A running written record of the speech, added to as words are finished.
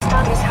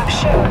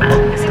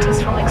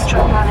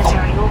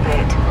extraplanetary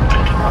orbit,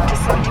 taking up to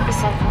 70%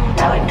 more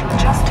time to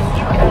adjust to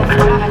new Earth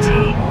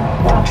gravity.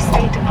 Dutch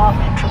State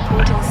Department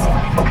reporting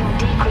significant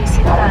decrease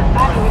in land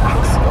value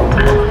across all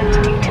components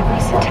due to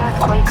recent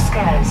earthquake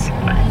scares.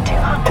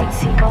 200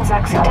 seagulls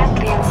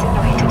accidentally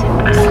incinerated in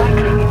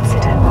recycling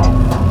incident.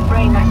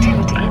 Brain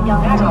activity in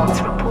young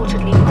adults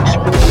reportedly much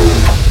lower.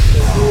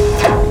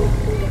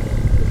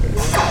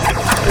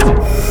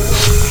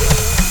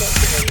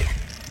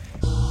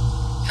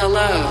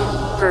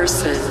 Hello,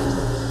 person.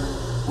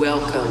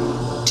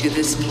 Welcome to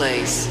this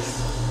place.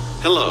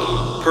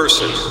 Hello,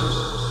 person.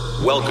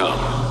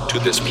 Welcome to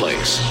this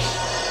place.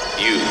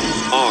 You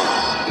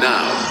are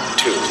now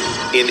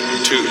tuned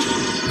into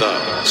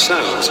the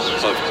sounds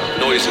of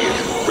Noisia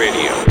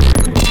Radio.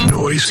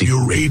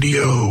 Noisia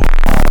Radio.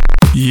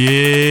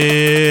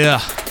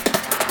 Yeah.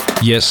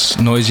 Yes,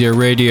 Noisia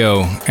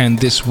Radio. And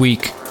this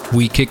week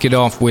we kick it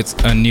off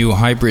with a new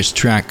Hybris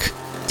track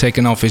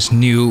taken off his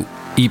new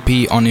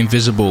EP on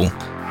Invisible.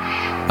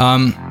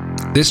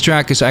 This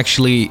track is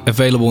actually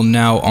available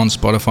now on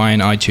Spotify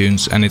and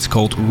iTunes, and it's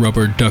called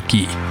Rubber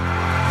Ducky.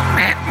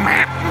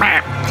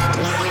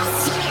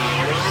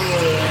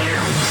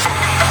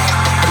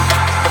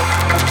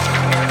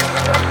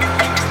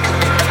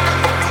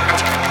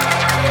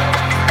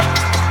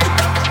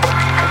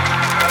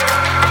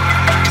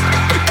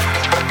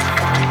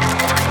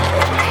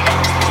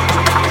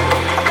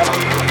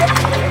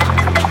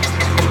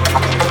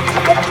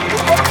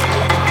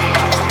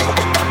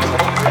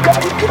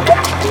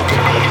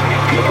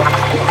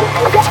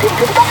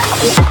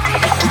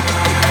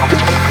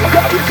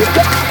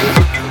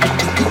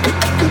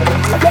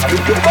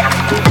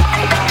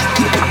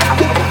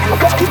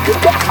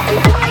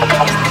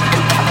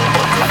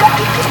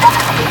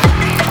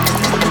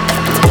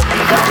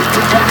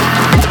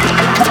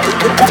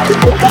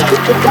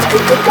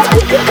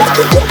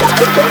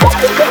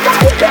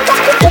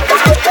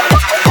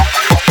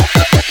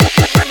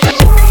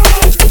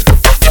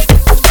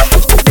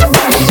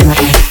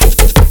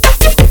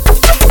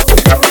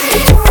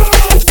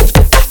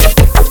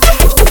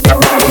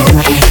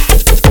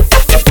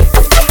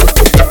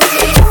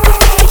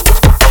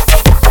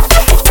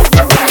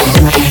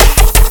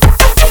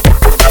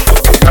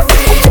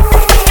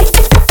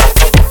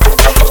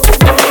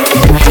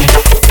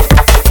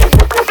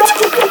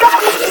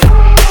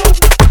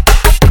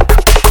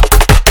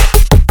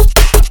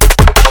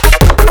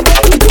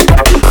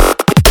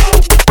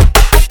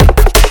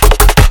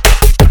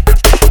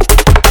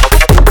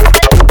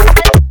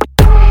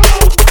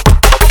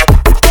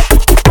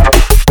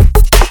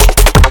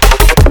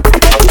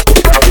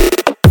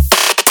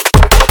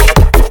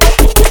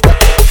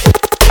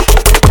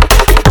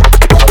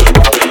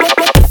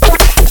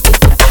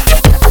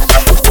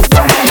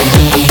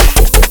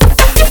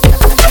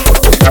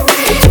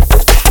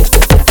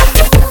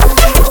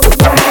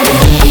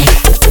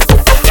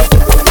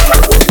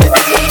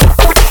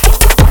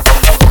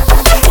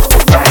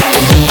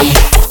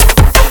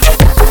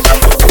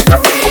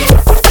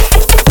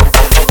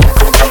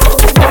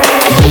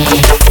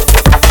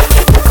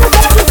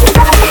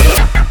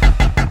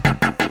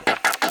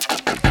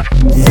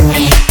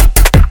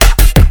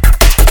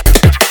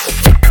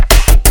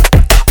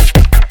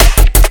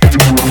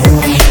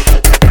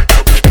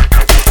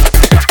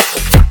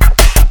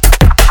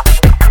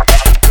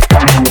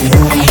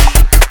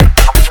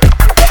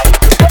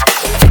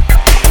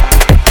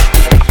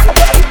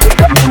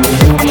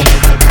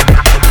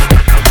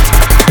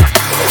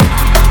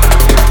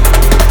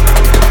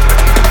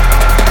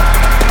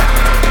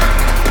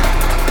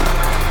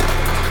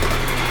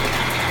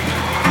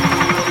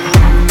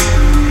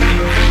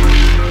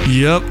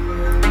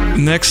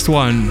 Next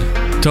one,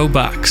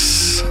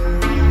 Tobax,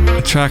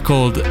 a track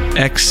called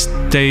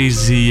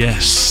Ecstasiest.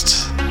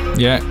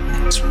 Yeah,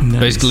 it's nice.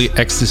 Basically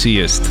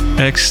Ecstasiest.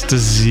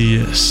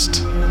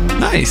 Ecstasiest.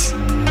 Nice.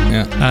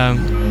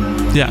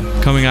 Yeah.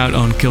 Coming out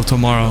on Kill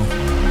Tomorrow.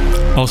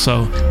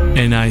 Also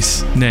a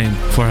nice name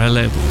for her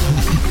label.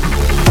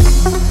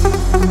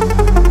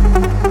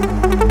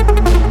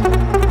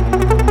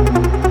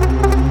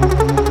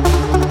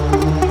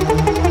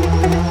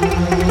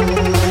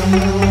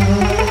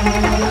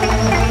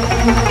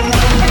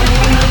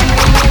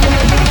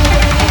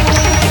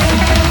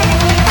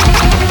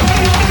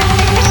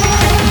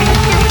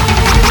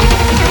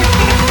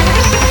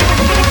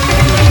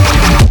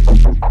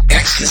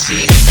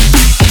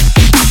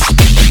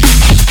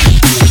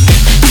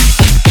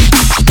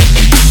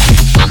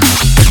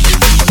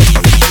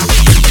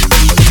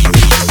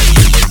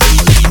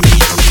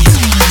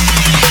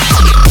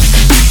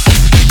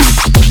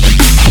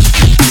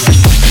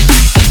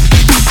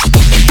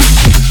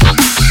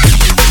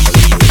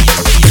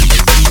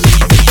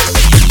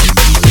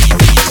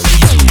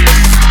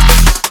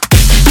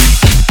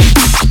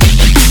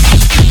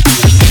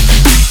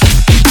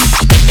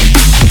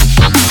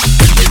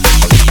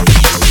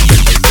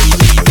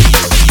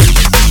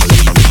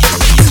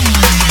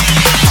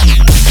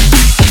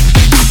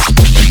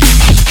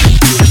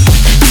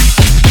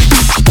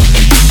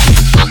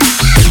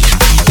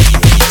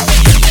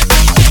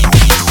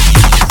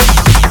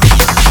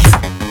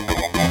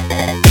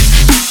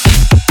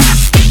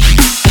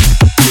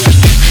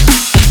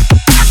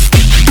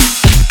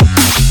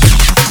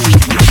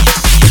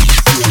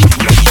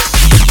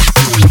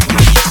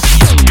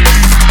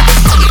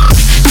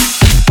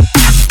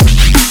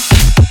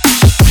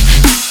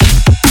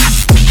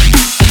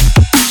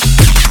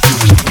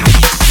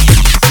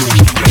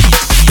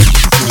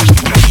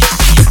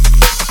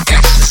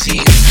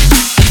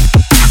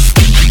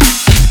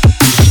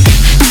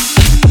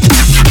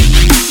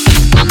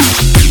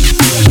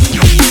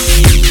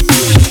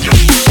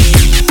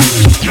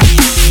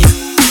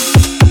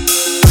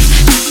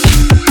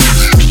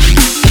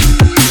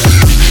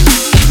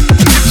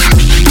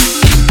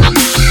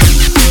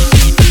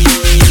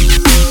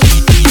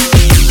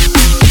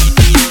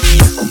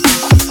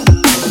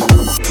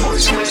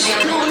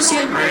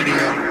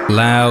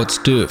 Loud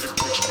stuff.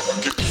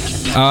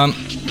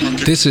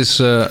 This is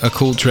a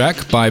cool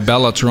track by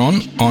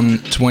Bellatron on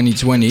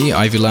 2020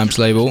 Ivy Labs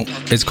label.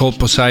 It's called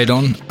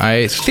Poseidon.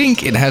 I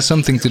think it has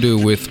something to do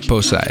with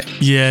Posei.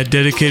 Yeah,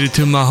 dedicated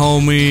to my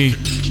homie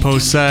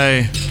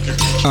Posei.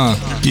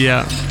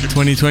 Yeah,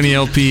 2020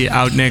 LP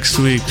out next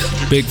week.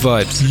 Big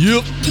vibes.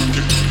 Yep.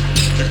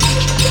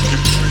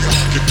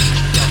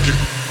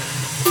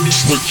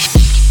 Switch.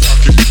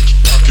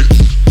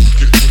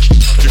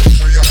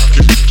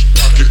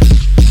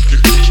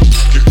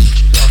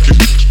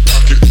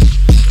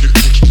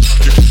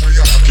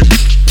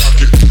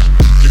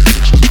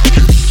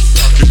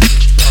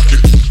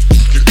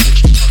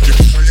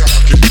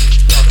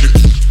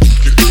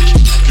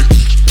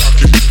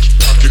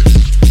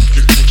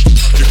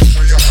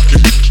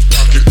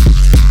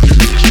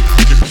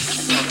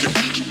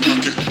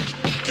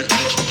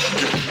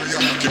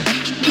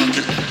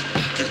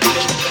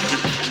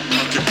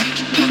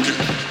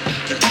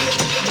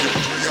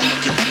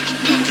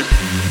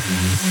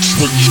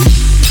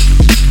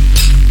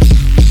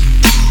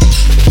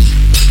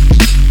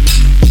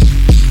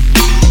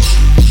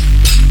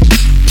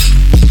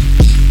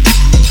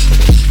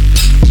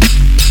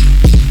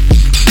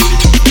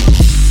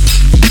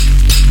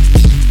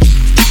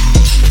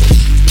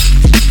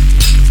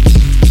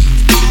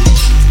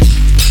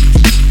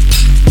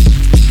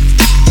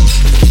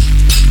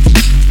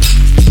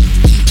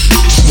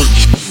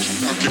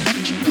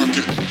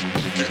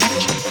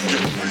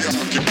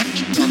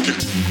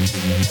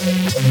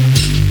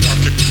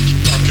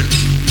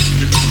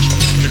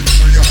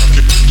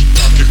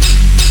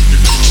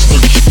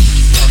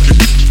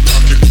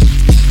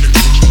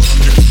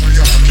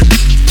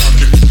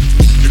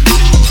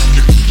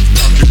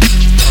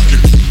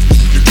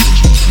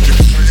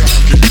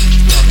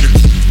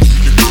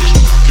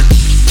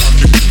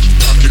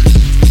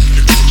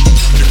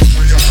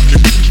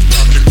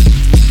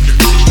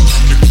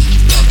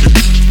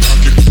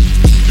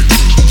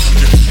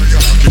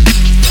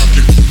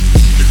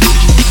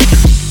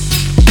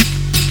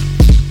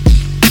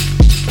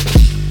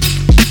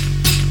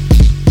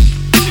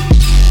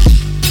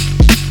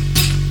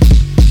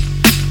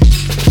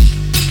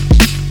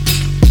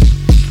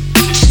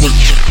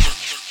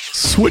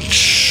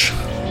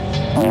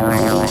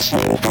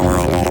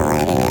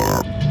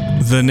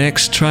 The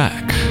next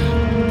track.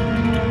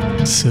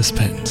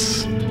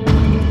 Suspense.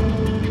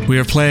 We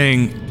are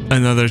playing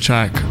another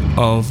track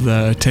of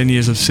the 10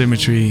 Years of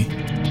Symmetry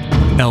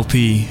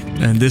LP,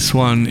 and this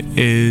one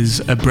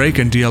is a Break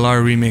and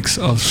DLR remix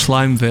of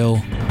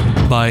Slimeville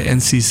by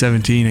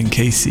NC17 and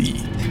KC.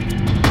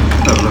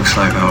 It looks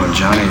like our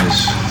Johnny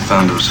has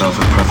found himself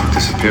a perfect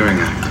disappearing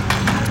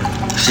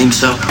act. Seems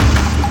so.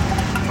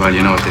 Well,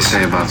 you know what they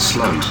say about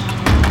slugs?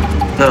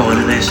 No, what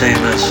do they say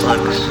about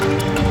slugs?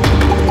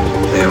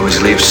 They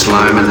always leave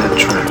slime in that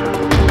track.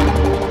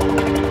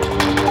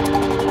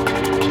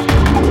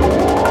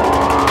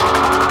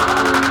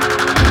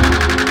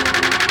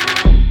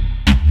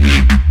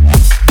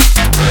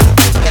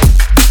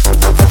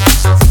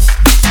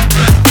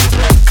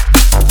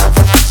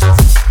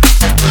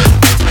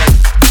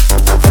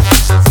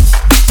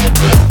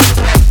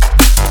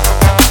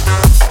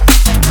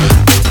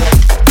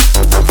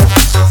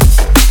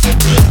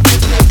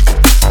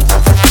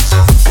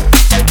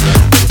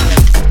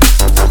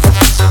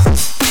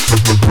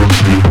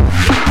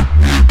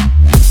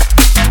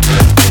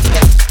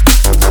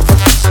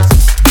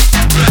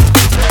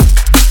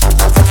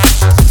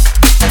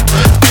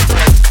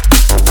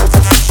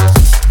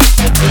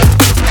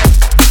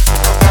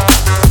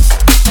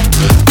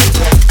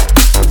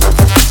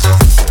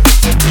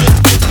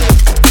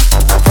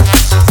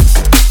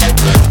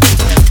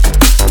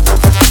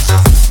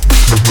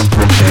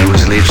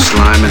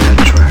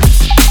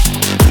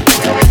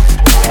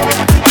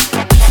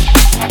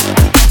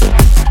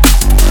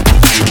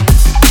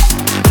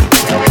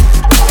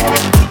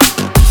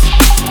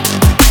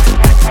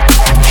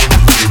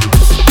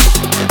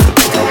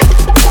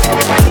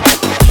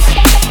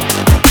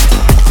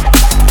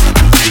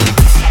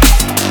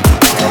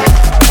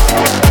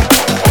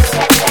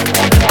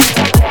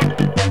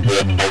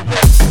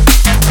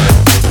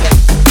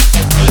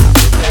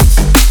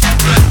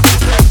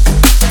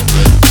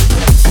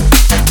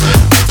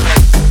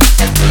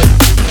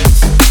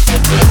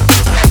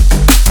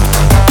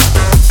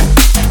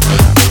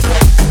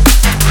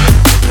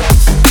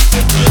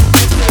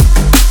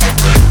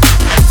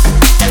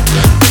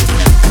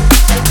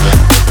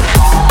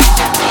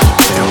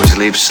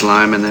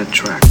 Slime in that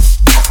track.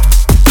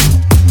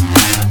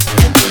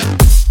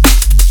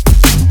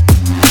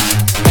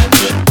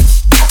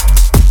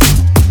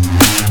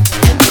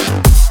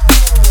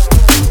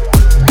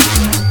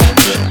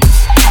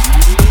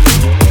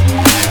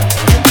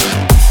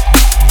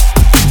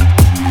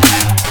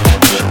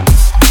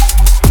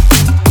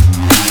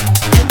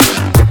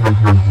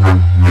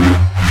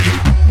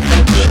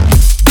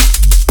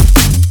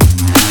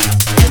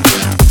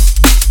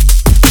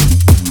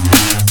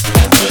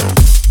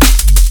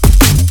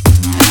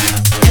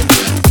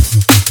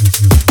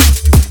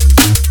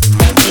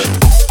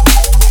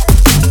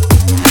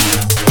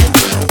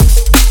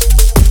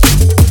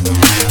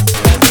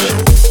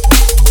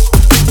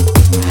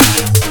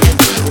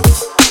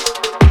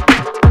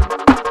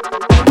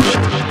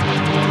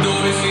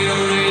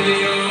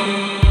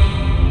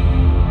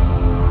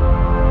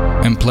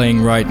 am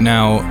playing right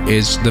now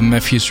is the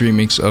Mefjus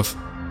remix of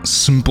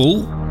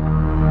Simple,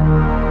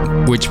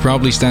 which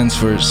probably stands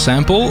for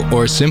sample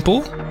or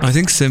simple. I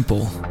think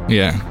simple.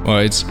 Yeah, well,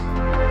 it's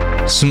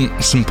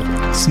simple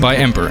by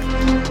Emperor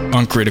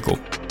on Critical.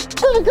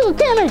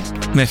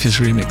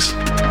 Mefjus remix.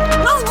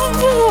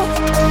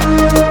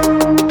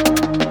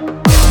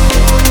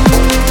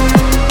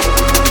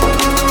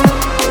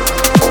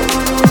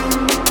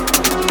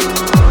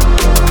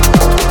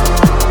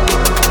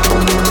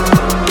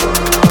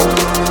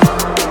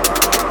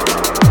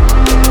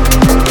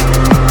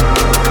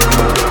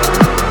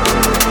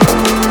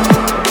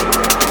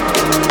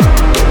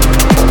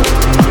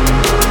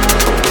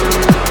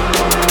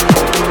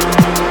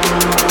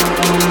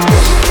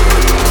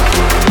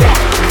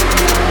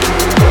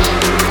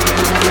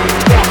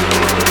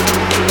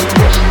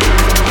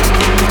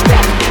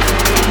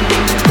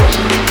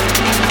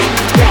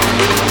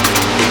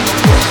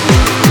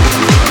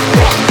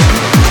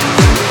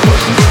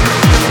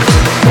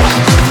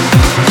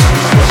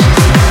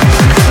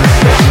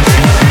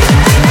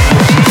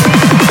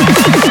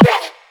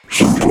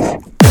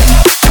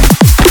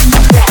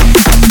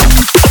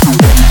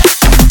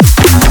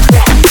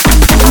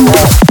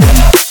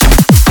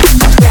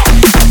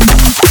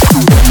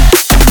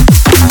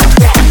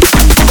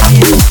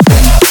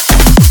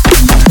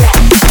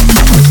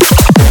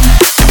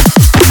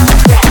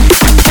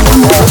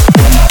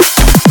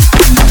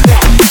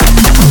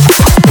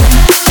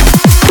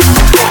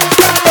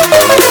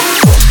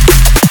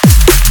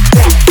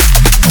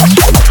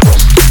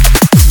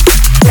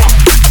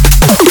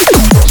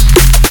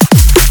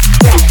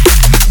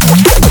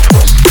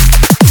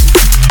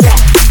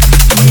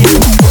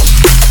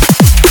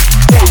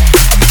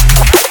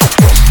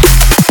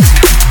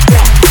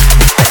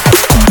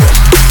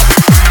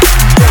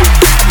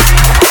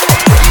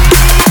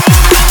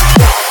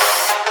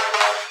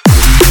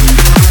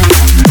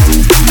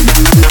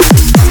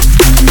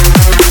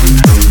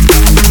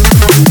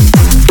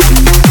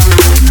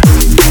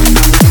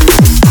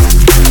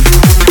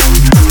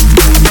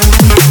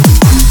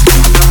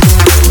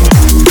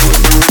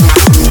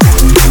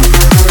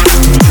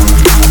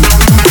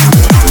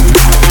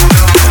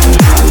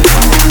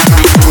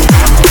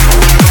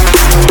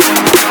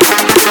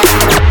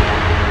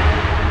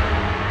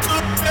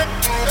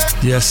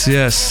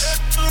 Yes.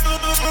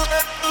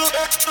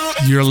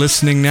 You're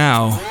listening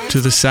now to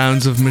the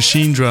sounds of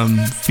Machine Drum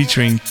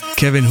featuring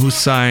Kevin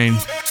Hussain,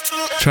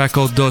 track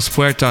called Dos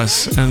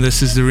Puertas, and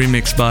this is the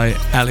remix by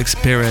Alex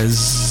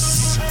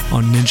Perez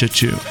on Ninja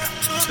Tune.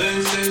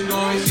 This is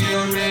Noise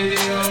Your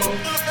Radio.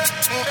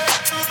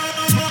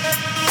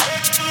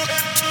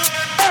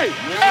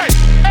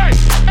 Hey!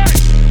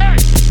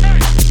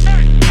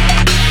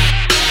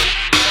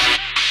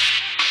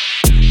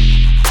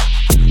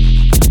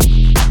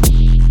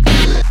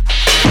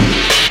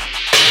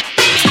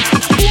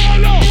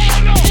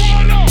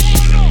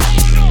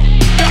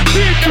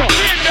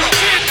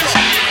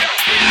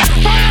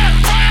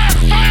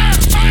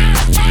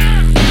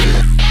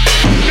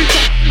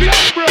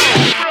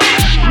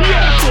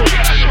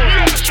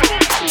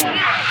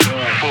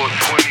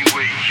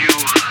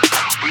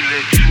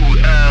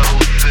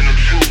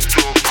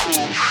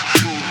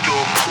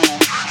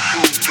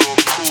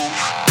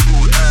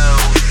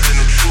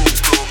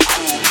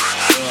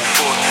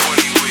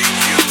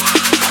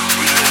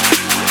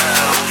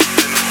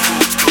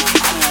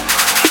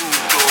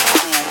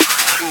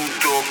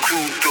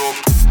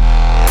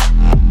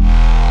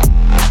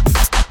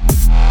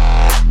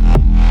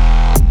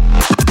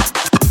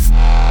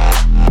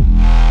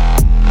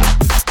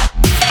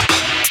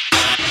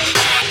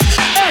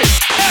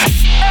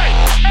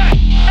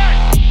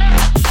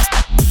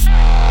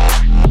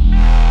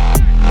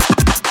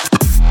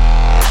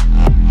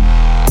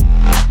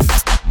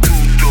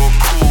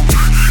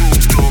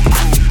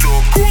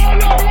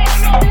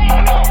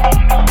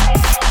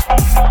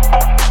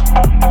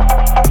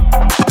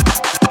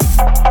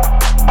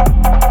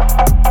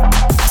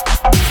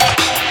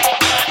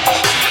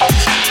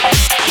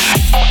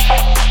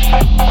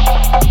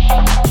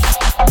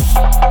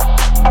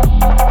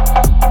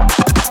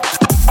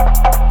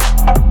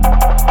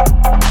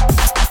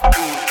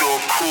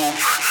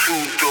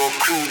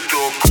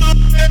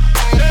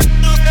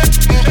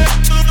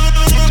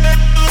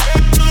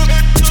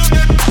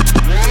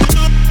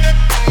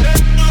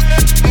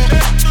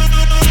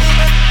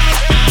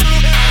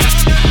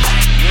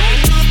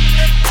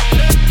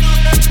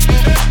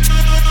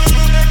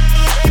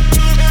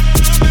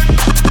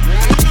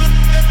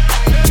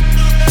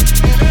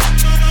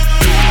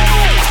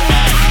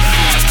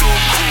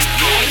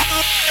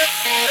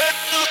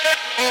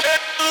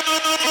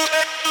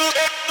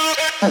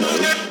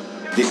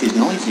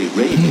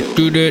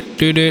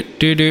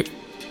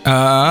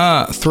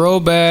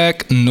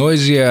 Throwback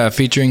Noisia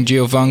featuring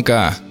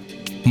Giovanka.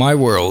 My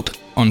World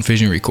on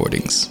Vision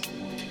Recordings.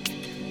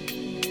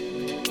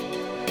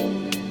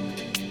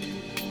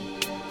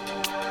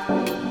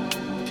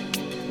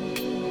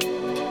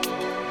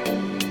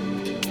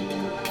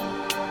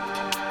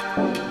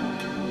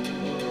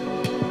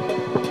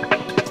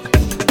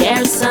 There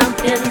There's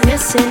something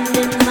missing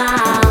in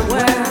my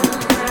world.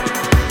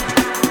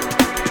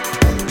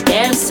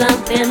 There's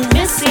something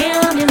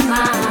missing in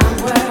my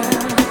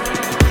world.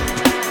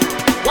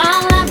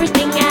 While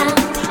everything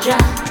else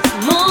just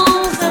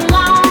moves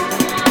along,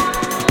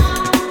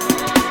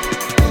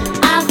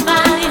 I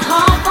find it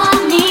hard for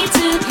me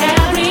to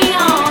carry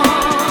on.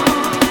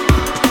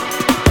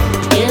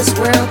 This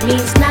world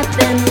means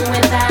nothing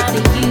without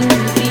you,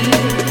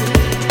 dear.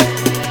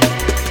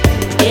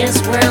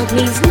 This world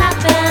means nothing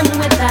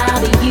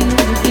without you,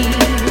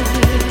 dear.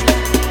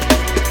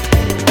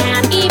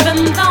 And even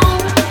though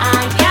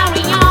I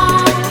carry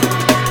on,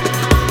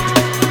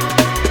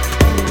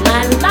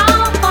 my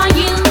love for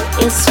you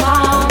is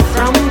far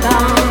from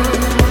gone.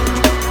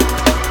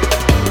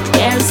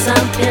 There's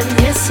something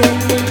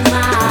missing in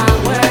my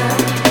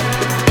world.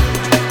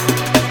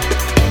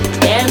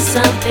 There's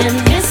something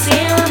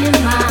missing in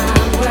my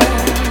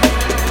world.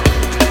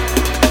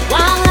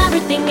 While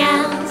everything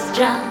else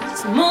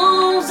just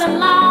moves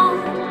along,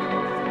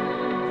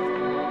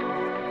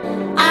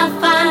 I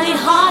find it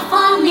hard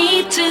for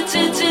me to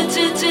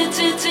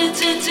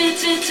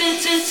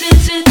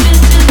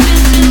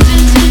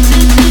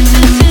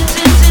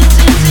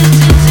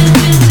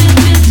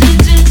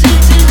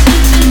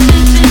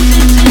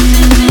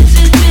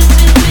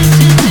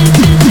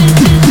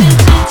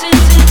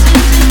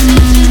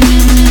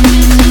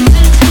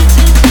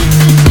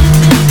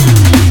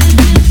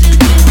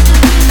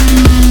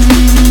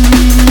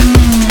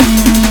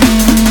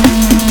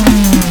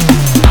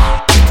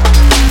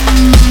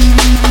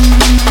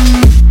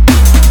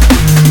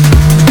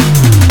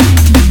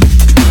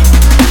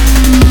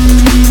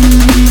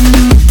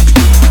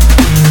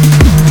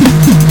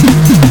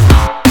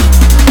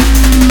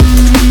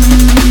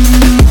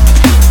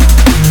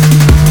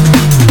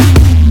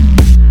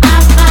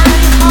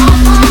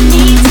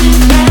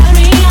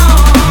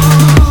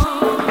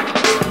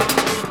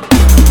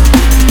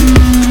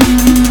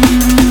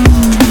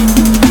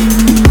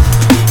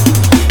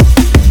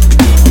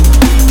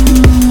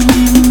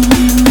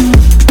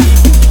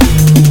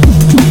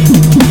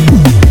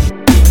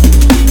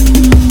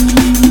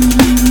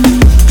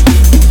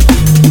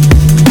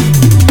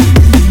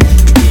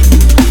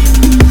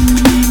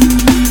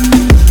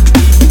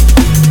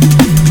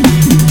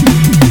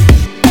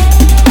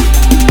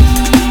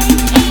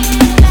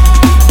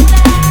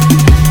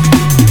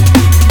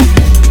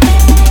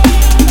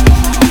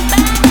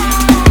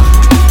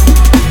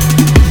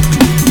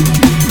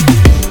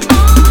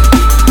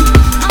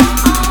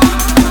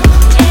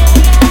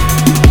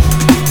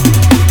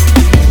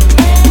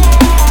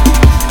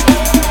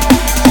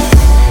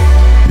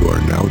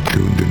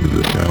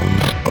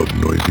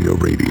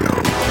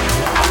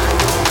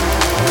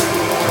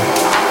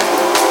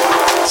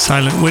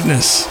Silent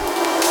Witness,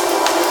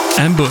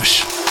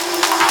 Ambush,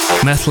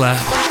 Meth Lab.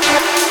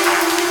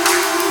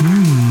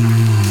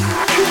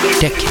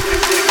 Techie.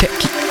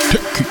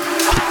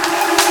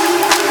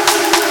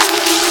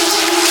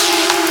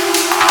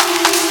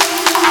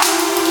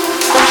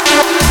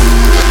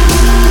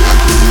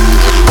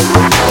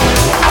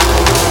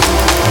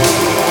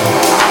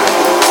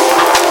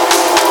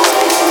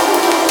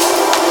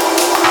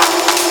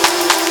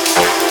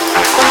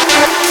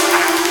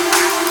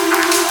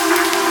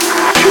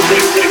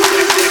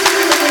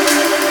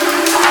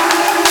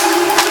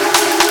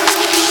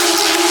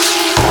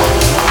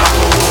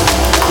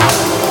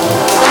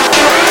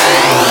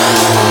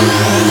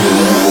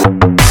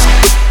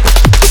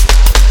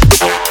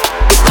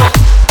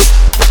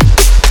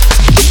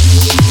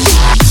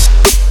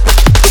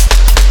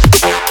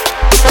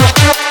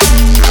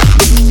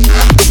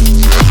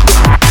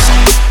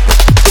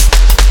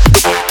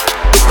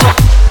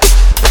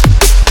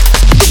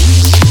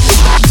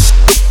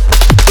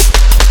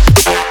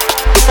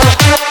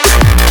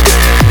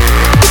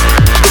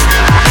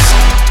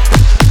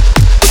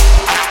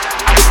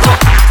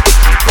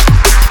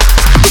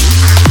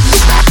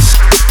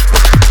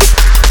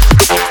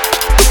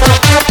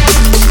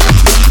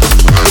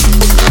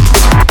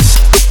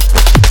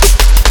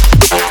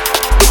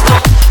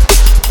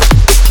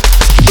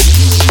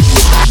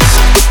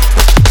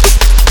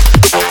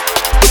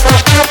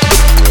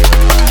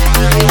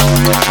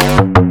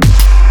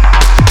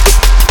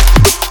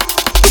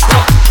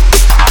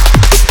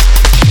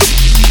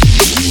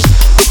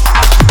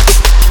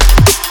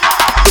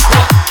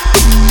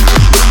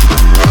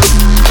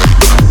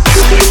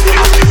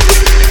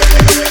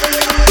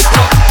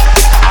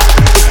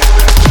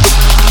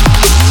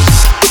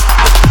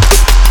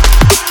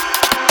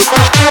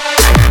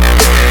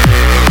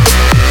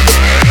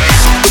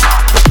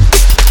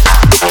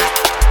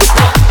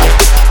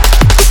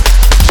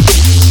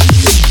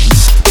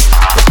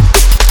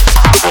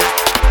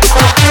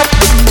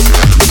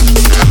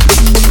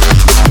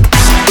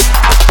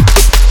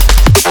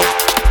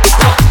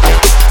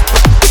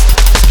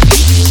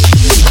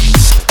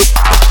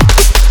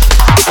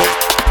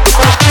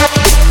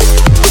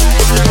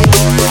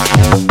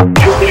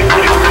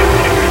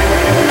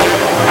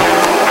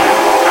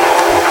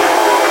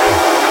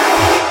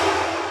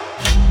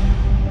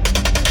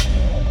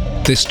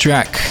 This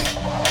track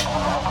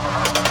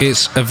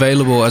is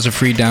available as a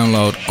free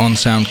download on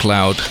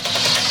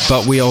SoundCloud,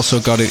 but we also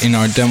got it in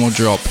our demo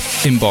drop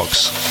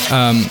inbox.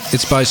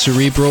 It's by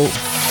Cerebral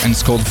and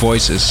it's called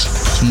Voices.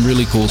 Some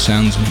really cool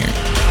sounds in here.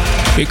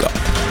 Big up.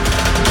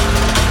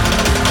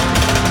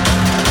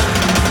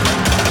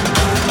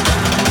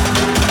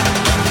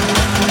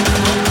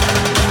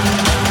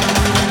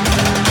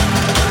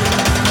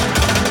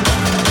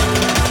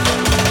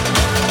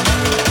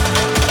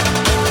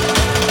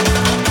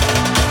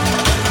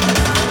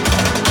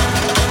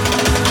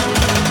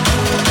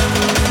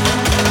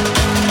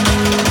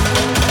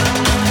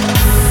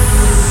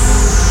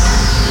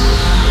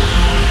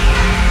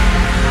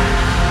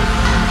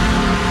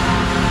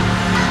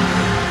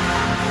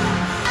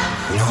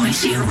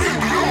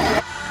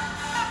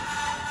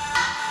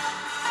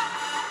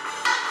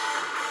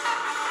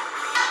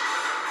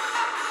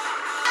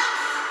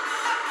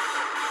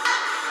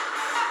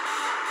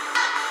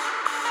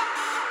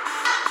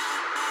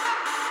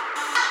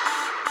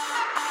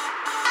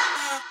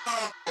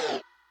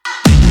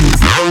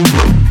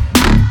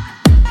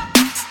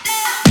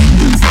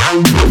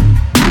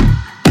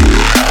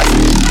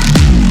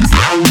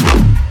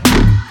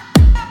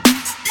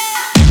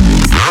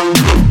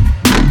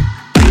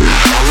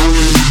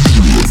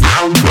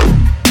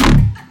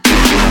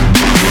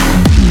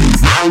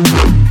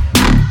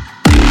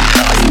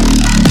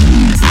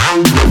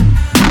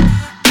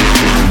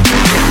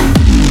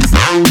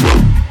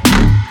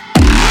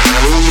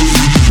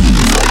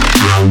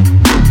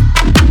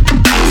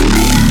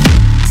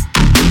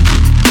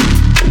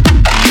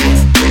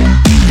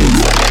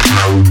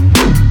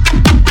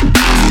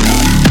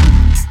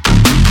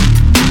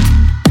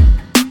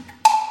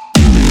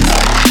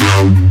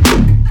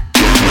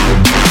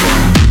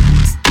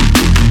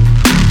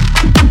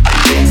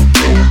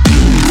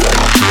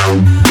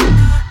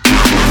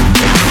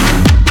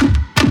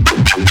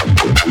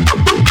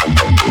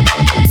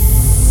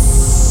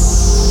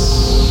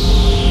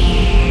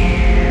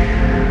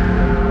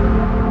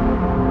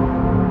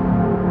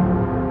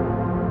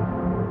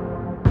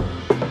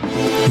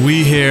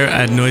 We here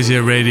at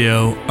Noisia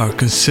Radio are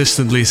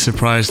consistently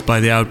surprised by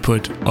the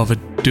output of a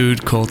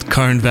dude called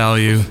Current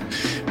Value,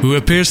 who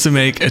appears to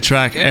make a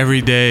track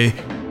every day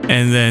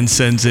and then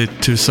sends it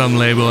to some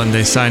label and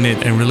they sign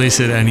it and release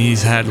it, and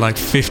he's had like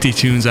 50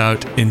 tunes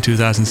out in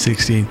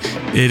 2016.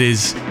 It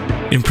is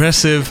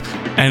impressive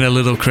and a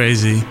little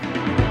crazy,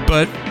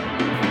 but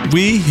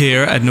we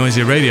here at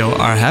Noisia Radio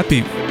are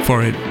happy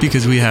for it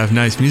because we have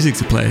nice music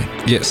to play.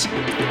 Yes.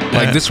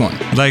 Like this one.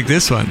 Like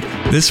this one.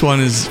 This one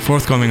is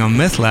forthcoming on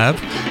Meth Lab,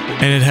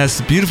 and it has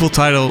the beautiful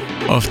title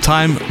of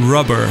Time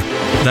Rubber.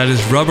 That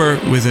is rubber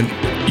with an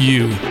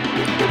U,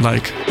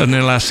 like an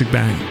elastic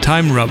band.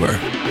 Time Rubber.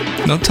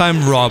 Not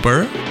time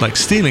robber, like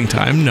stealing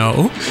time,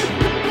 no.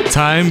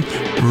 Time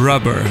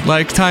Rubber,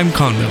 like time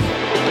condom.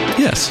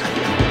 Yes.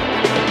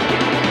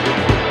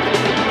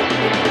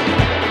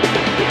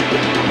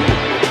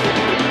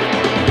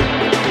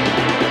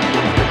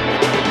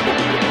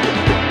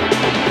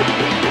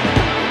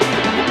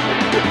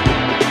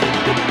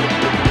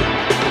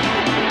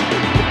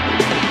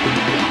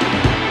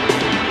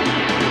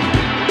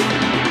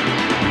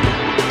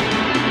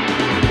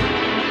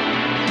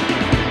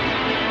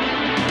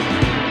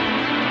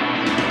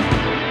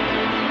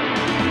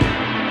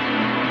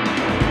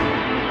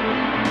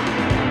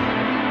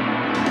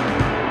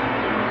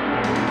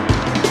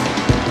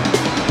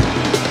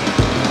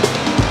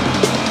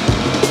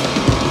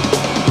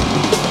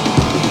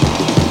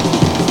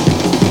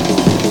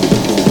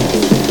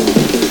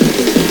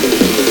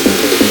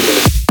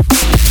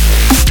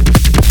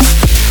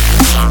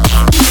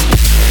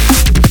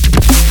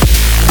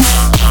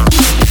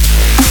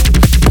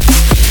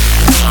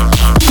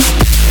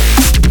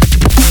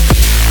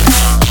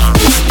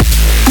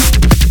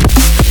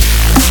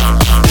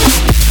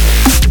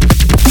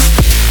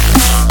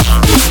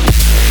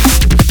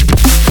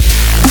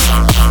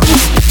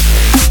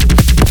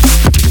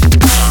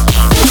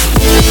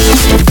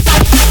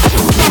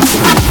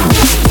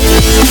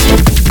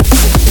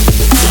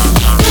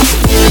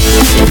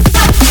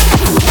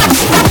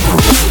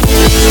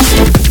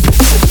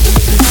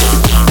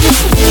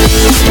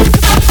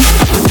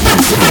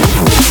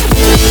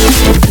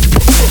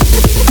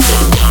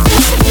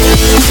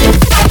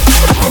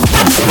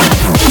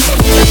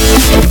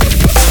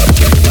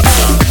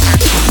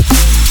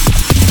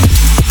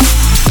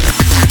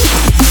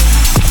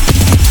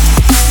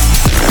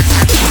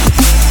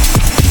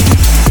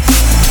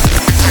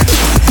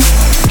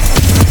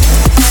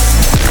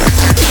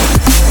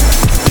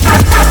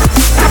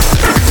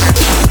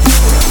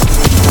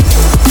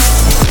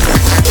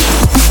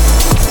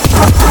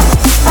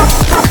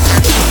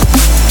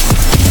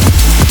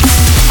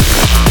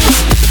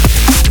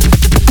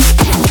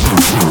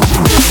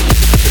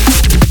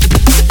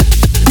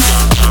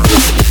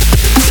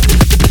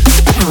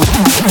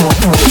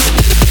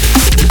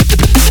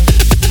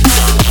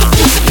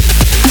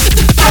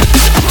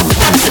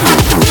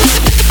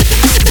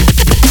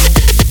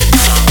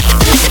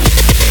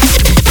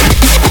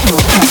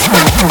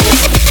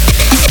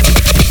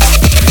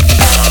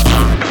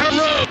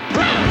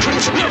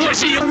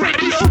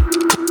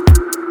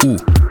 Ooh.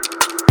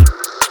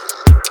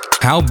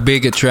 How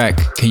big a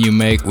track can you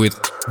make with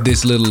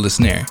this little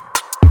snare?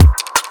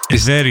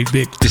 It's very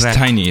big track. This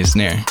tiny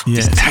snare.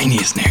 Yes. This tiny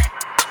snare.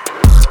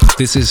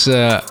 This is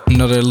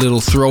another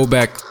little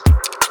throwback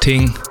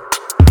thing.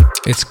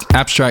 It's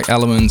Abstract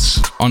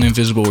Elements on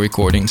Invisible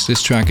Recordings.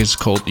 This track is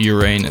called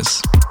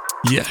Uranus.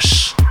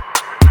 Yes.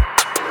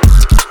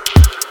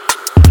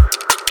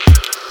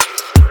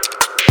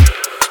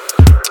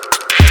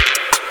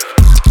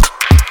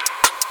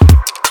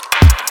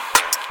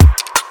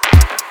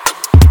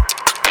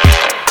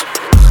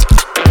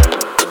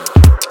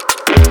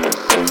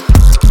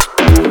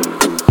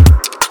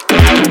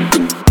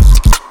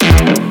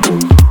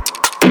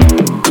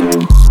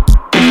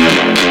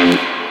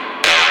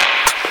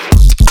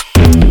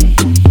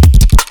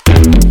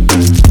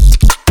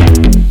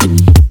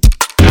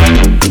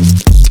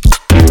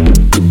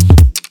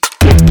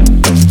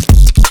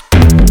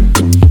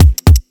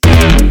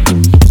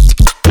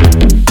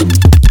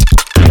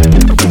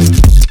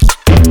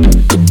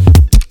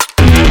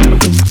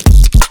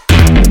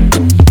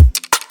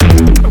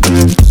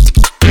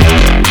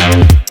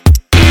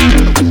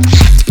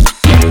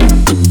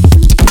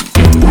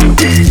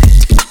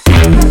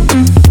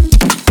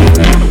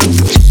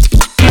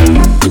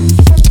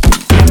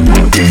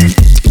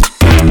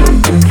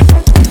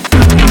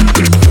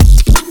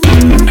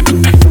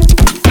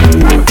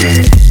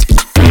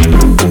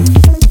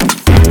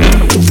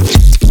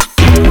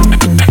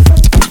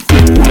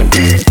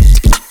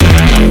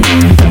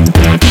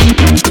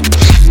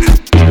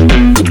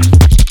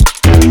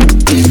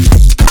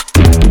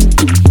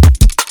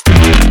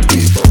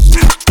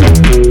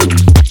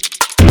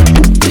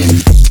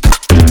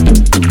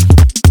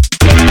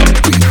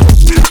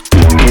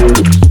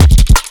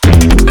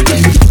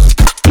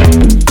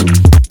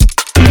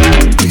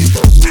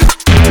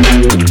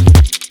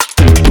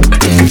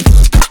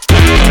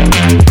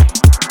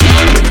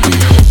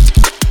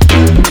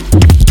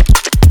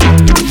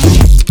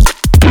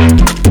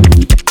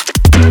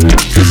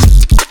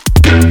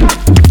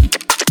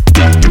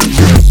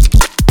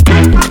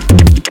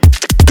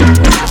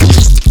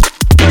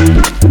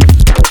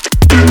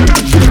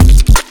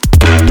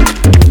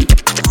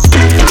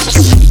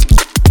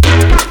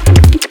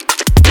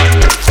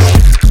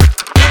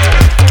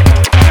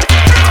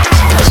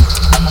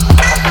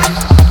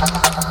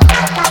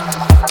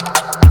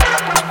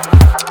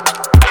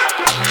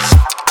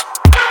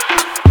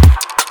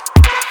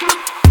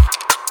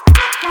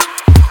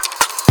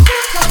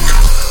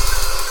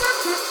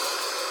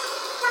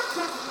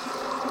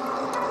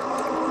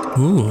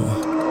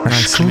 Ooh,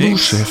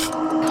 exclusive.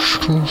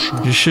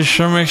 This is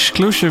some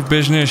exclusive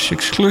business,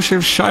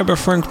 exclusive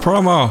cyberfunk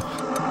promo.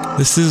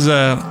 This is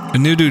a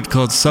new dude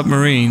called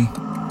Submarine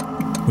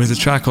with a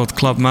track called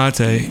Club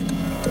Mate,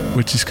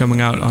 which is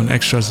coming out on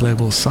Extra's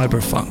label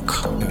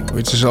Cyberfunk.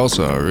 Which is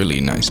also a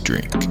really nice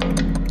drink.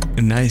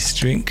 A nice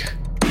drink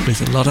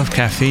with a lot of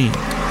caffeine.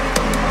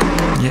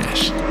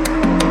 Yes.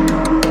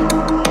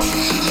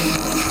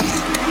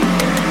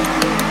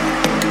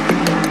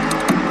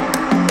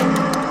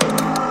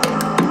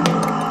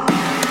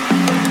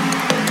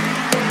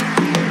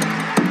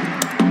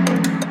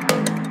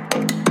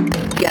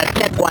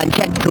 Check one,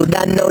 check two,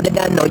 don't know,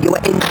 you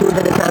are into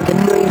the sound of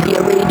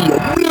Noisia Radio.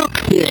 Real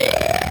clear.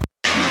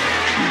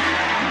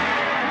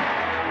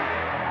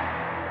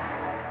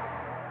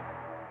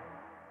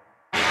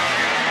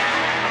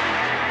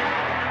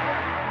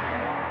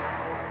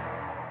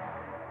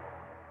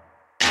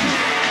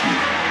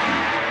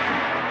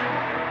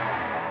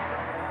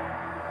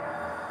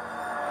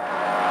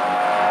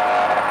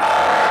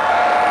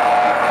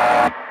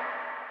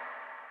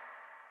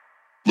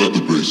 Let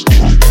the bass go.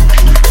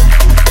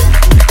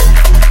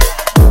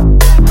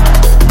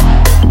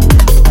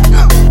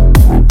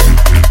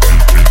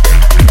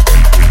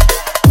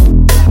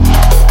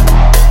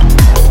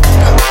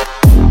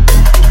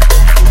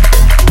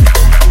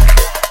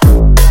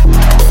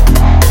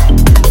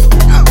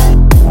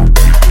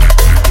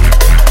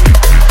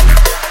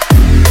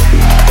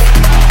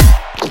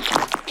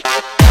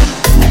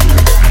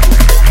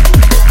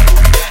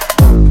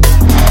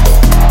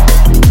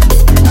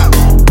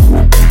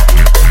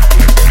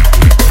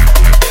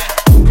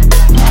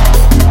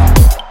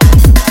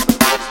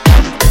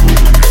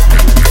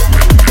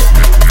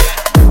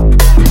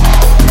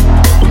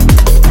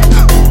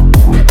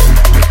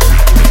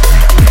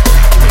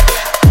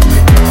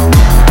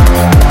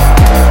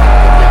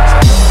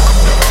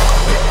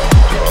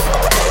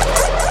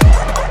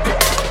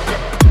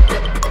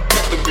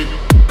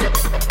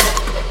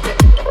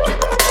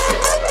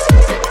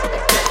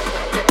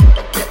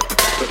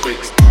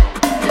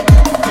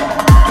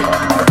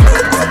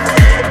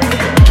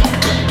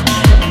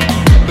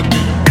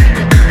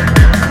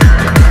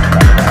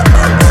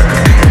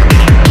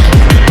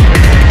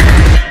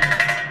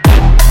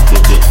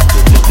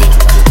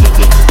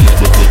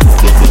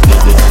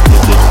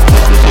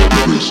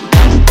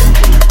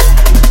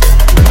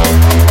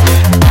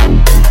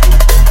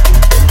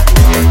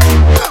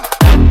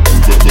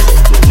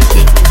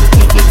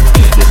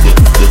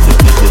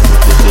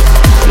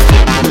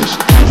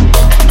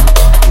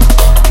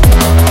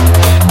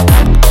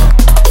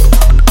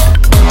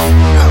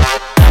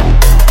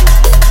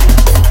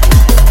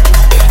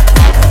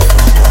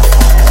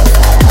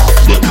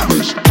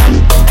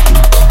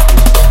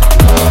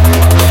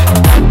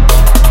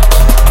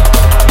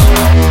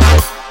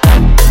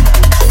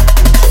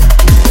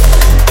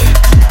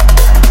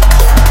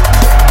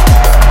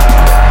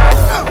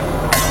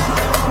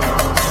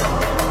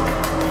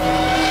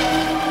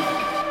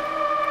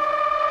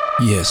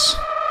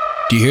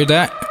 Do you hear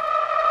that?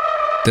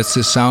 That's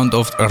the sound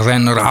of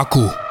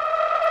Renraku.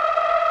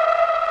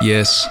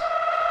 Yes.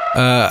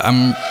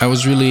 I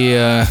was really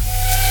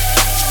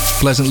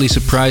pleasantly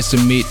surprised to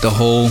meet the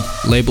whole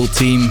label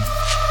team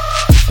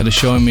at a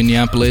show in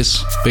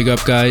Minneapolis. Big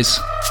up, guys.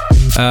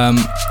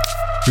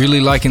 Really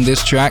liking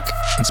this track.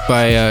 It's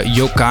by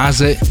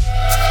Yokaze,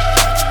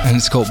 and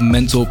it's called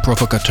Mental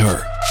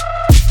Provocateur.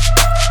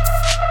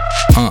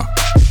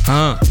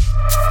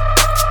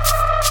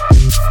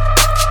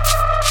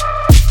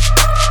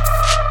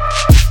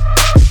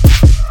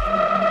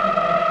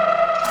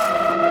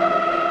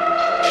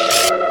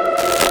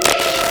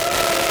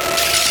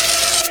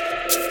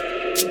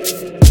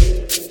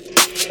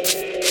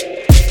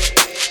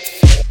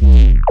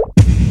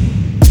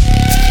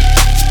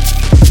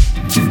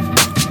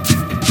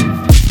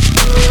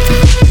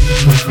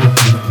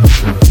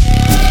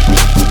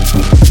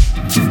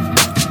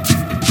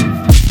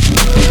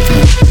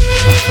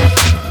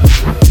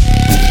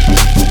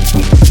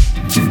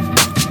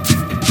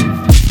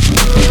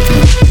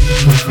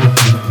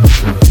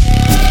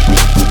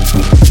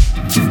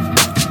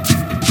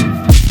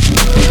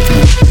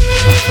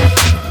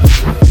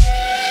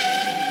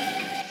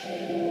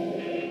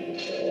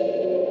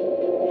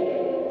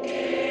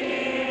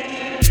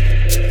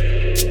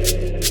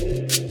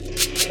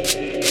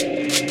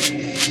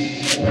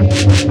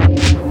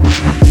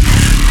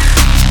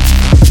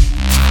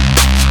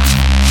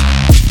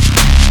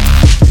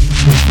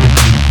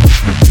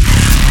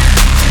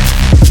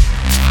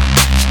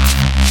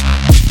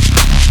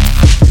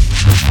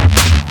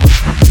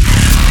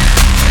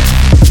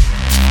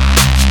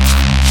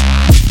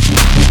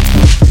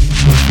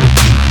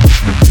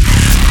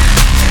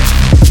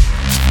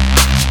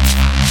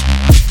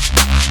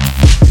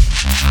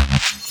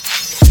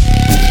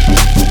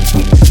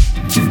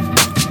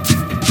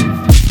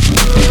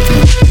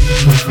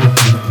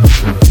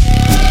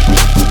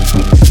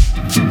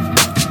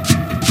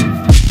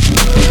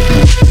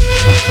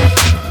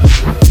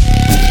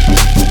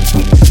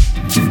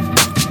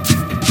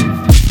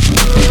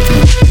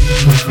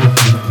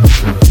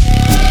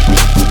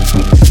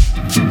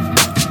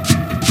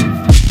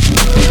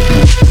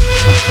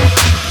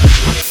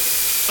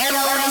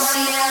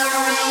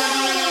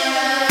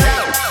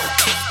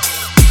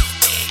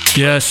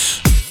 Yes,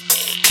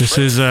 this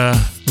is a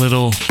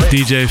little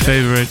DJ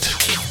favorite.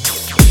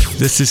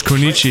 This is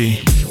Konichi,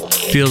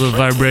 Field of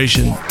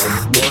Vibration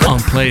on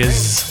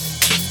Players.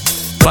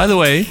 By the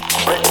way,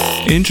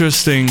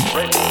 interesting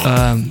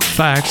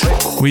fact,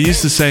 we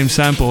used the same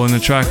sample in the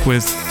track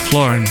with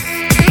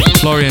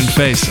Florian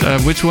Face.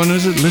 Which one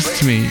is it? Listen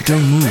to me,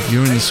 don't move,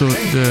 you're in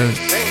the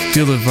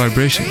Field of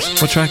Vibrations.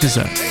 What track is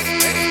that?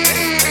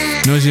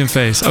 Noisy and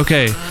Face.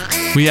 Okay,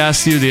 we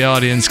asked you, the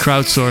audience,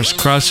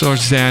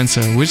 crowdsource the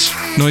answer. Which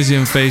Noisy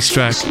and Face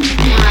track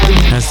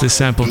has this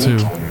sample too?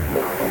 Move.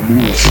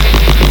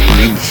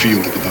 We're in the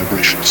field of the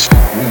vibrations.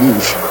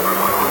 Move.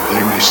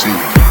 They may see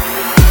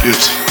you.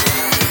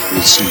 It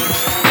will see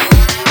you.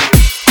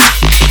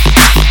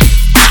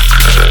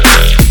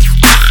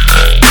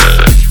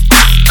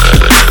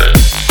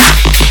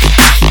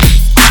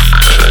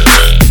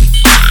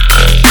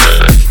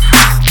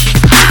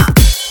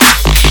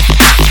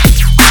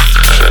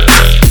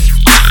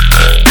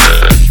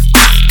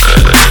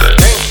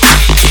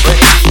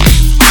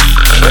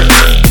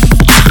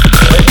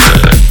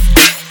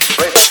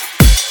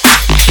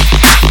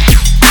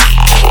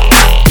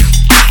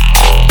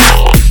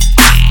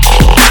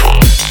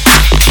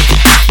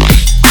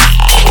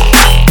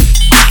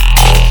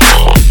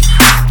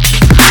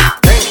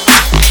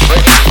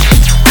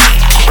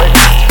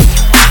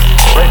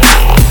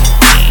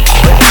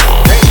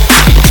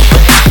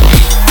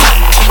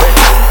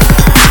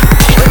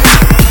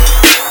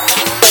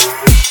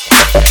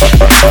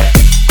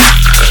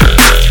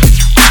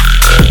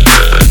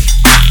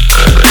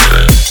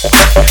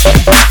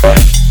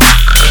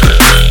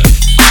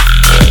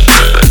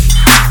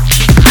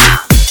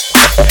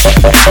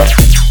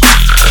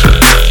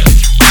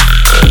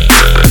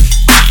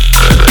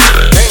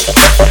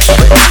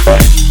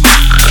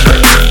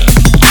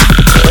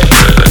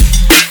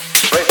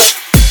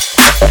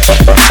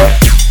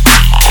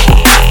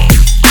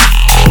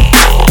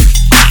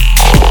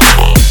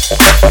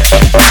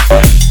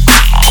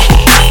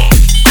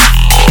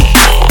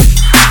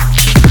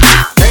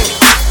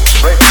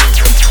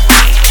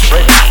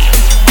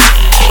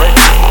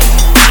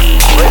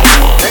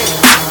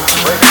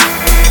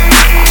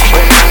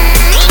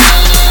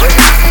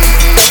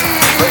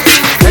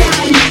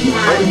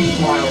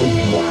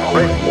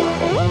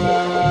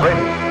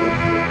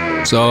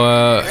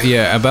 So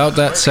yeah, about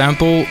that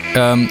sample,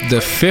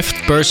 the fifth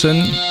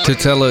person to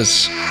tell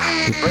us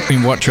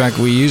in what track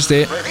we used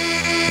it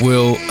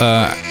will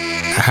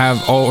have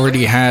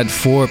already had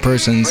 4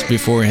 persons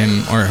before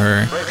him or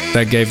her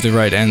that gave the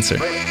right answer.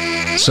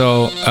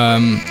 So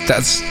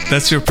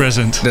that's your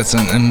present. That's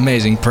an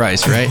amazing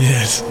prize, right?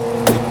 Yes.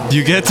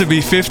 You get to be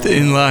 5th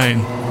in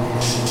line.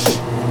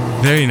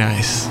 Very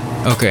nice.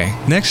 Okay.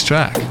 Next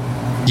track.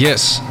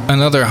 Yes,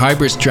 another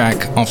Hybris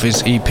track off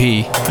his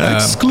EP.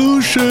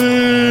 Exclusive!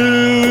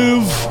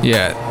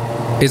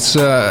 Yeah, it's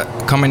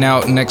coming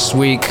out next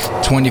week,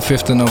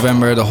 25th of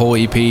November, the whole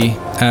EP.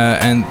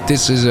 And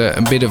this is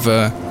a bit of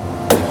a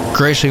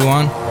crazy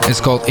one.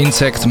 It's called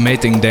Insect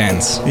Mating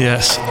Dance.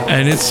 Yes,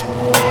 and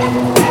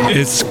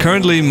it's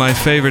currently my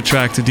favorite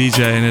track to DJ,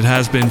 and it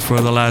has been for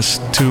the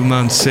last 2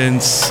 months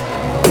since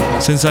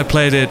I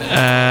played it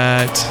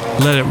at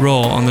Let It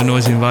Roll on the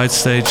Noisy Invite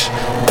stage,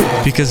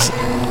 because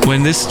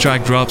when this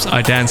track drops,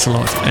 I dance a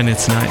lot, and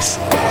it's nice.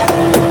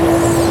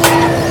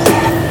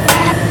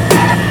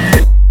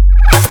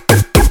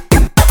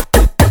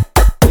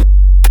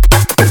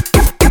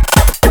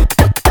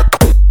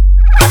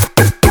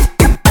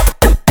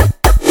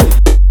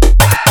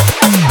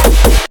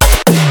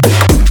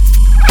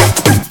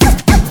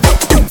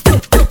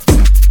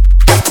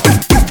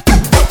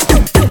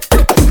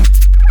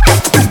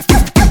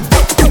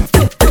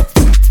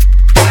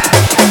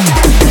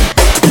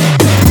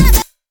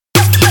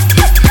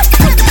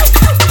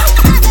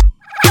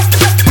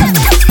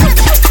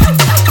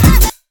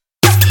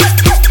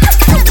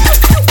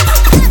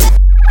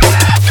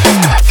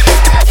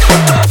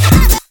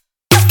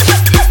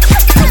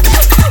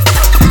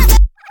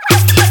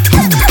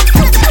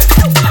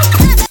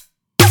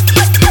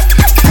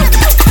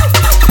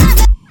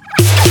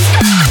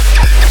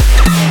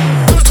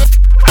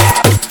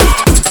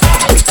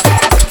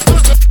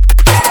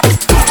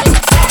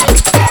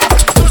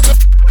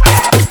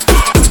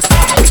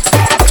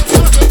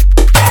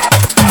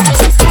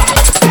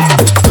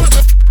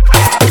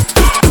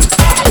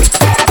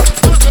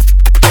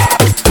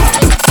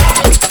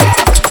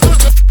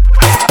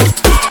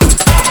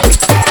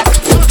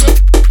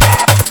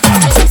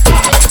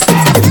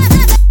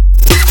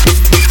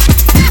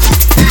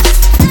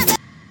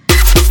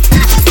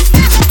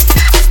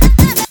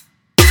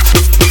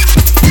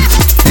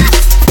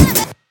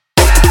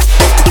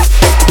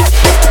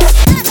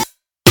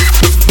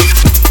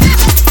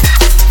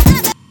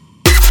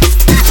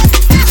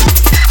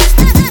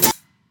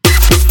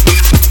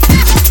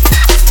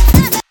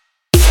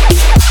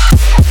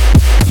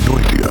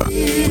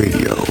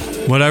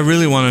 What I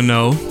really want to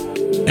know,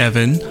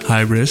 Evan,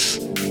 Hybris,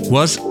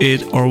 was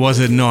it or was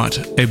it not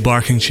a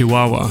barking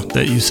chihuahua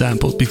that you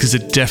sampled? Because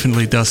it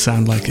definitely does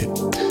sound like it.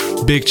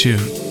 Big tune,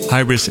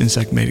 Hybris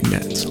Insect Mating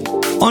Dance.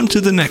 On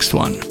to the next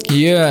one.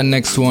 Yeah,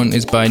 next one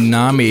is by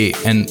Nami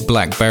and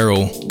Black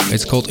Barrel.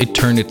 It's called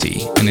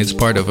Eternity, and it's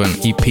part of an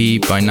EP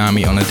by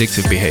Nami on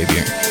addictive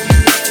behavior.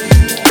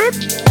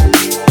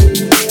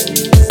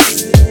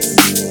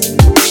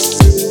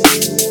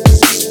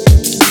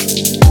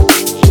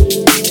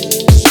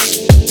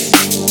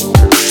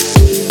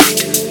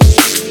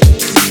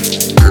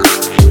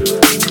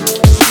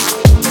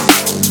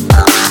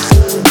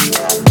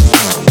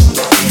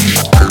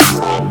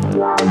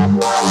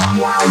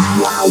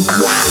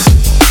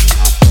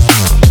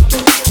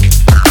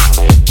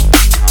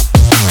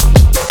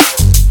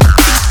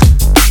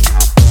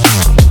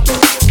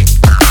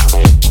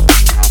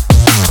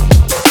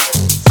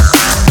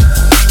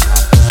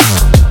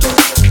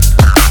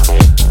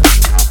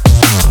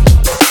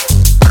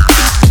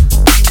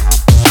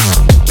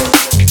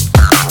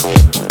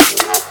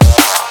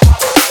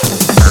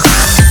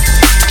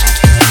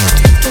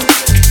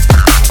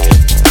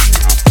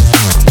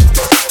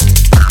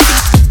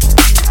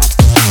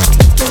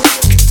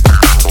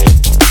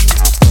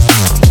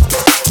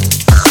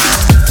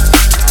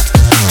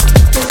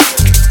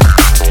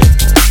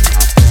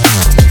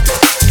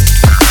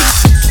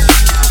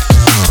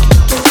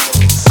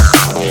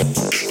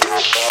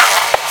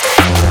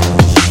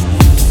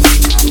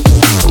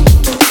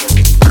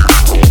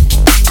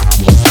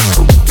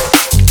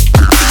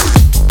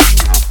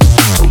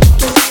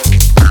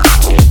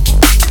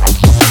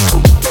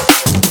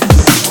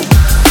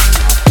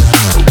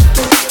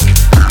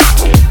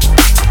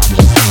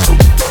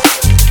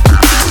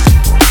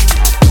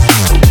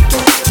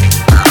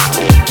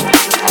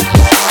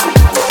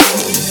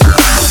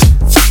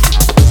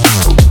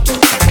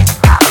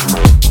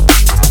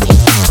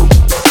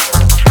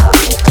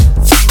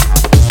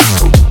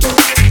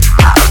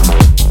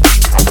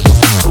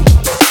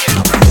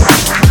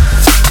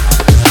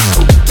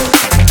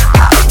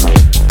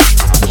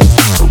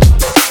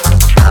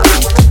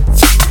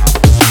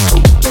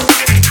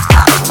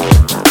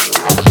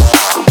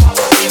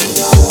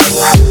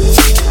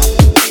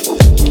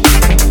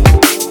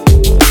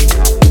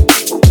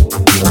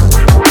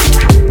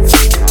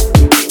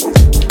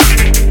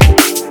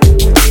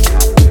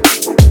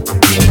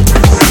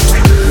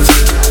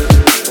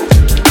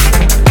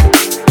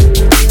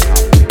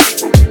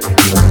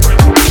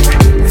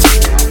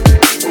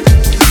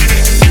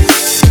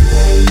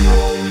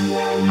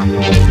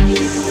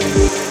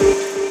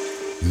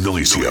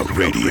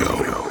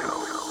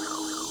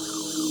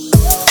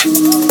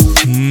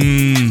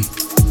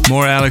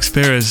 More Alex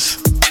Perez.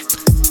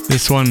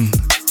 This one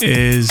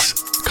is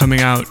coming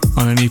out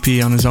on an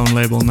EP on his own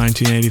label,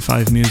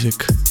 1985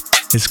 Music.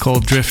 It's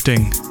called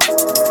Drifting.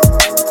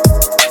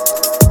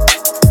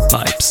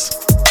 Vibes.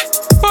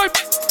 Vibe.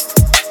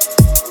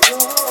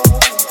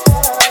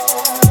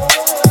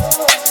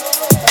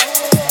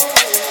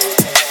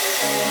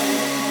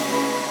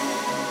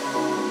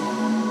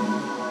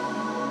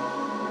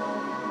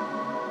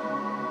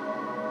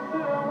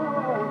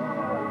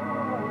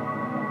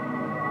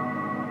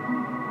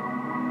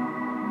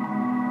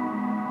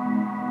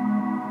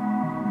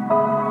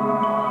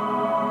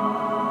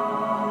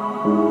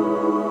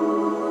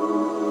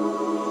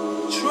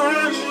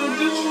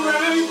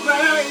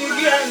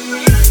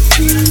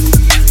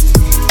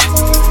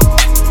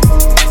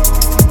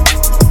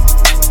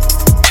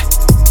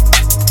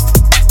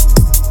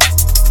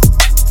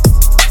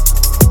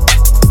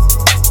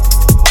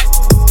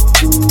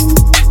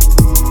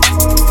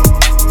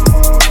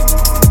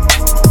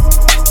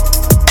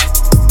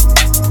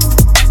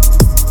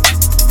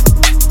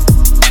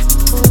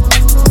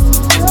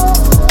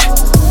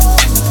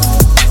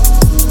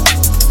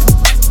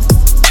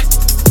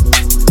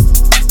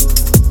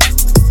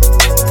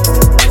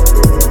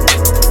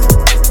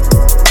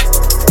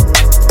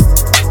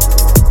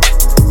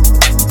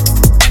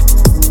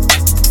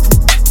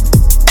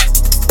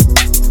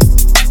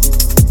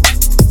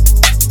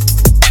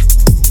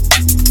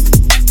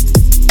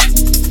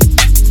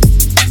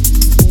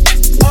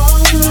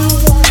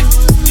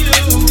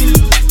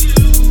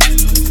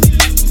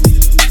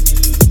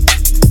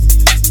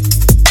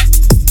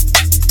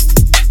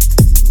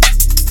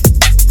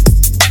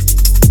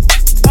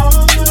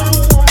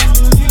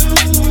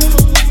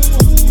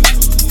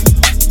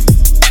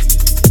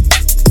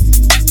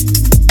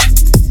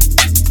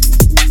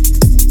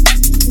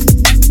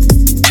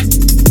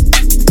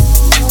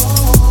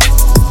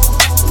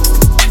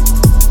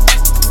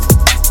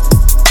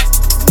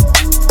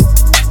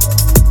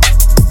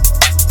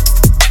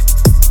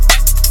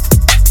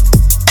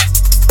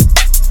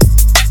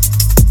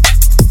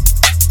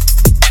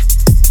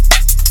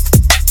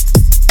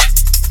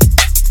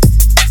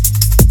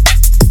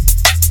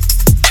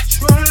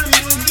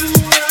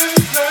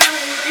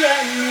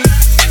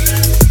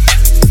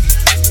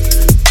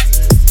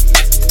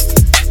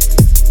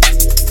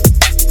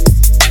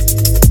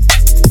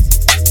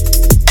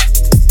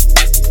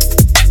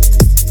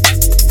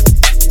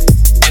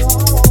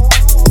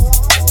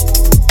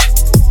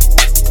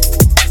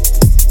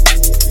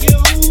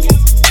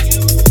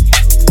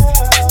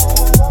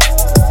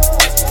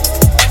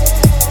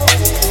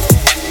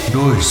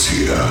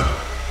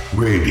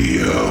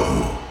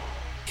 Radio.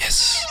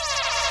 Yes.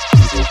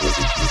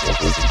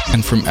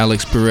 And from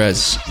Alex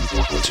Perez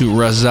to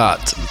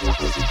Razat,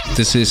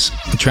 this is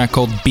a track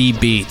called B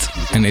Beat,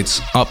 and it's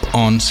up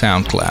on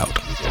SoundCloud.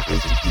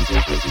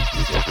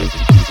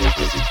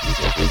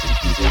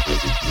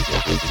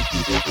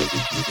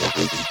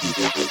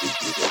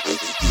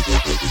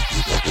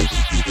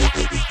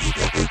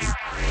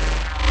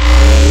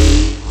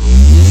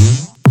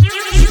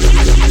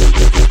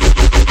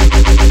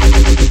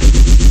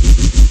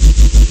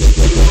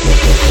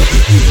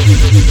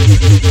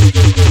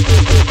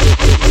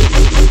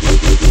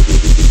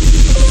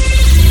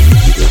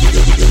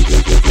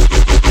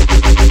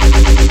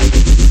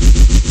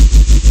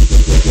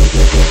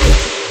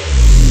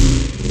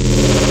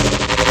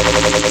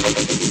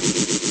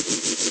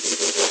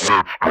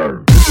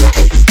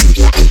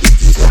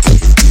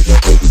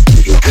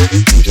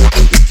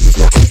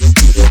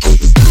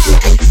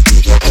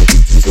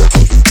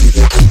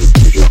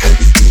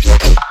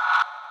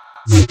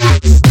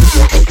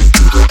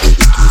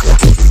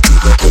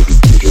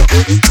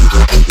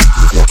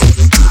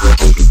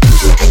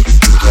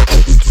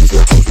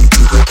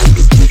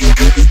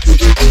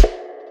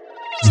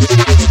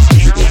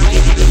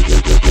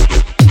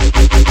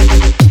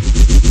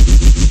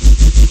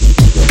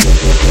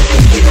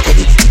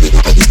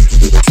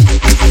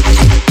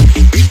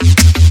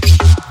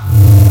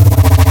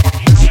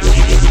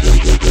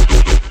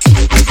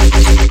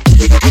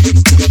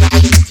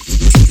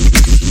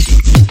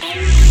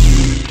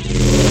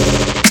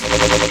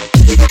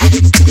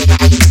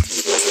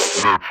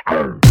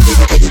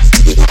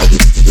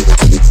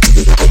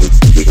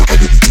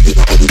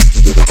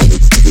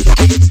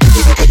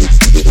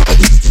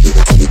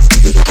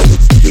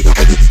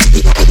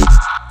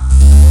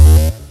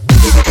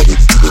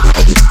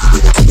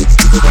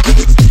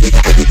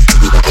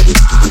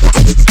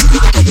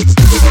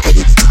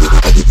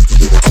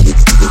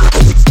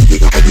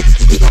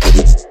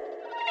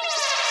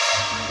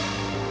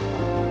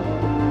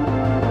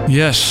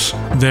 Yes,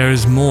 there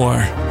is more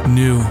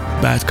new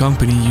Bad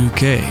Company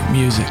UK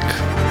music.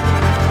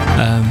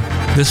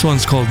 This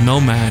one's called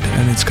Nomad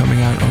and it's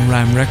coming out on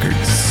Ram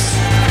Records.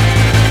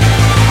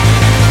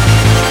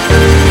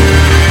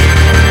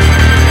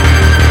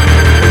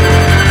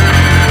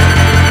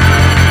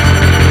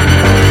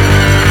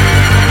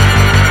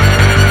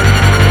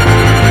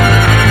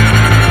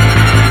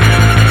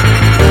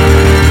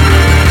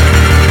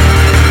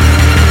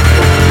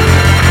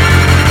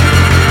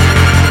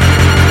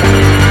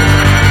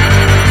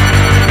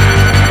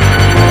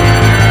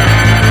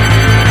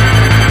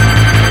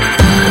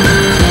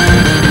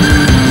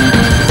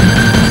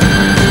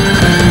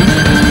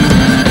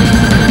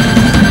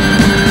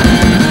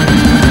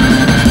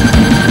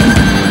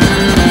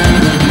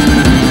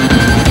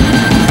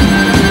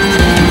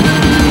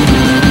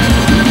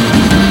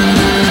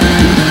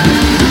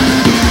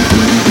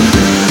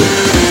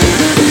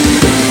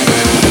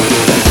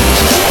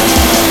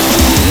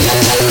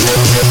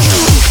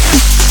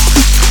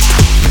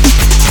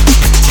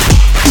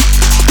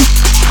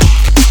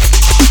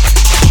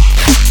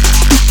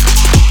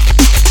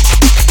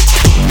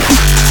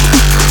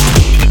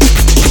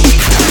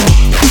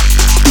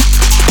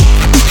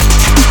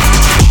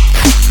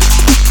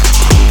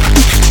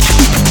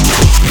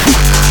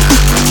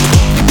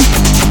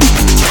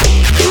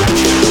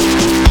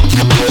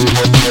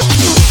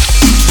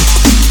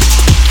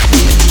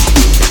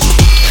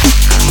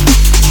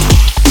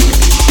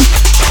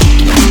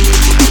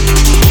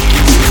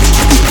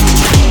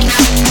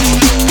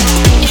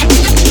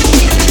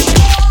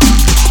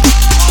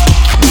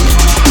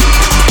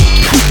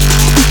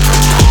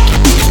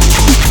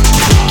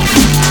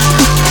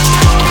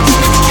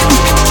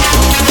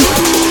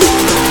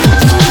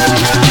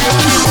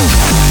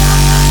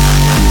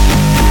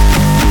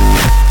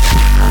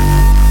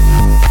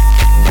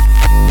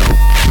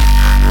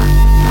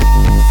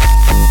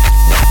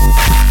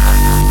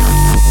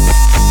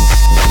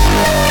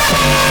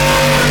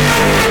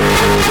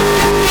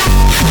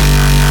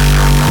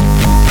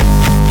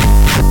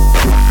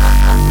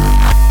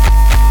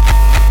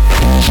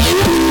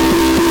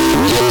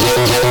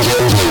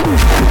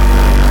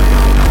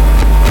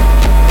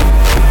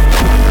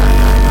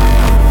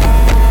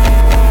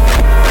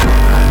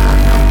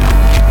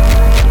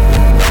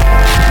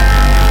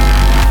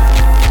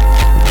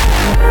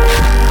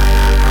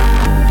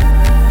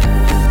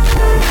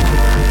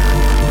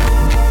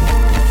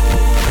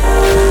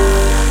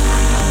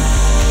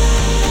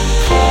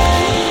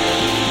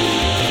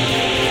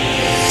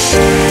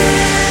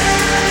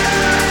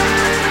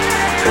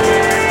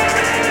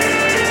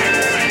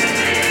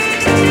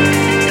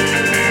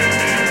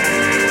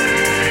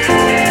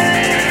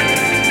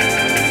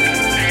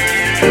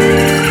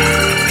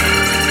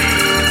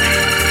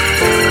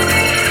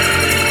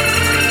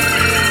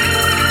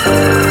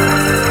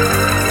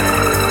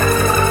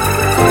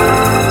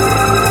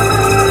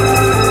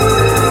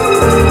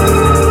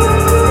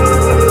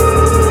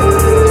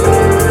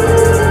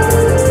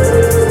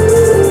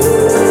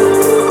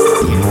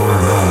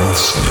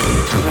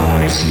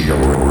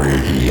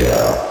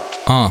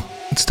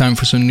 Time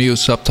for some new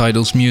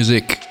Subtitles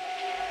music.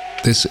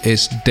 This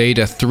is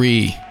Data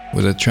 3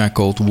 with a track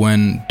called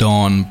When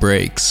Dawn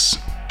Breaks.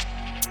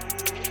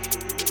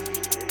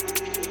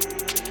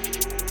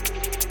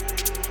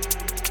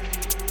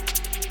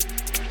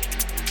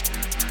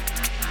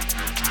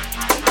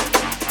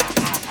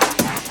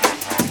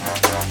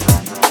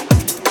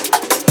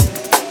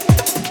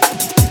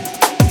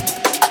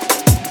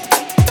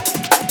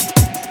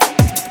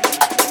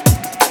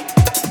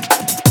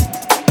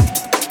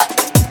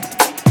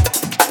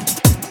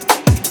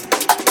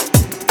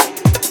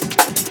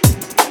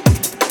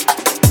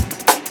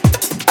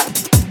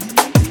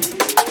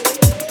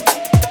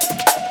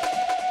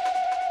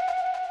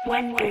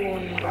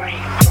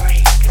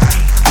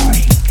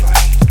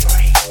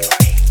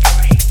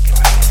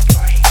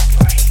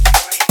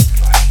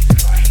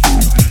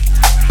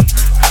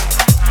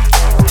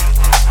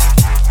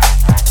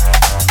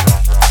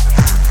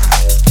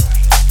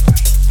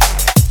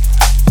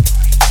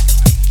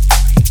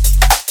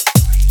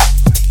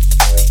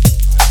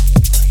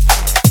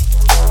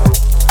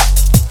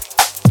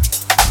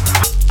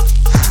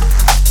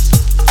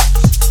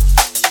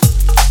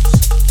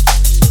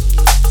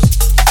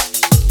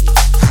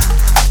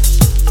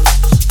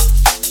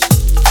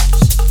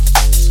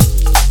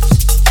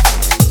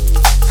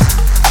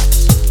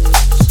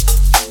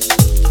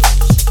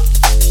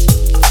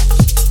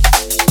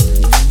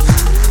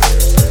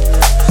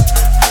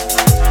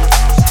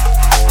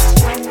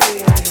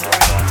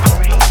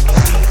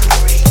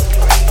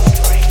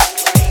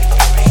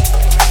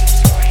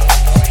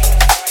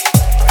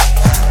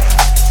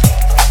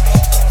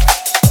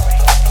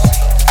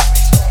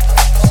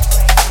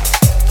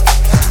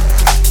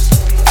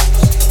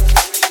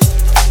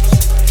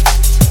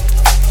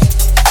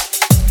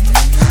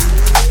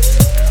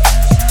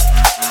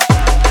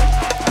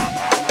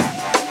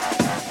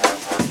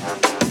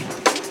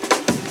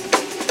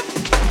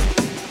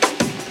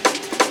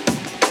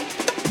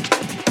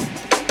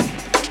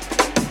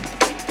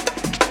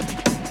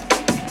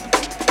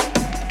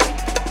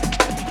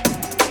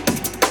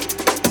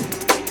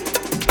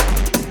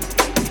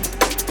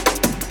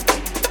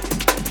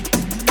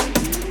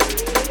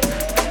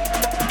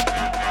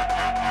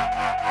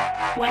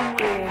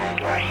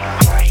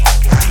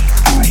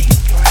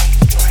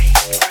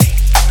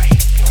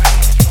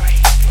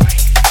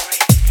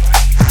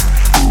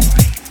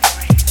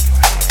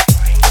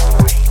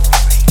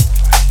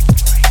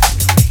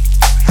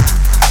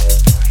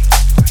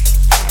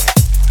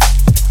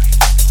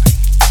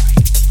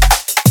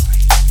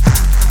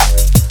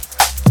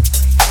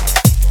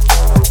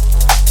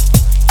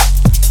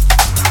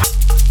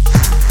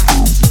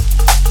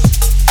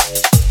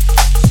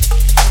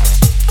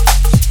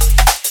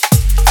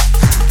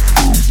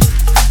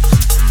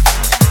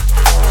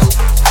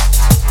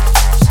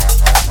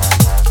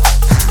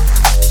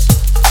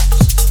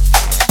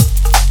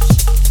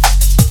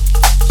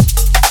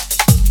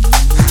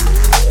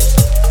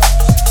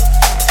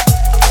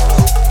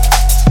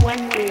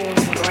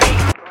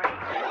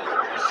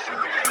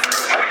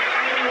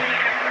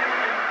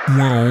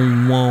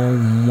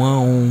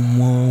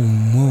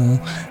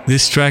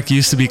 This track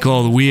used to be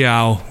called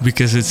Weow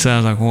because it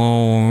sounds like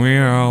whoa,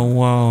 weow,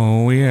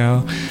 whoa,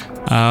 weow.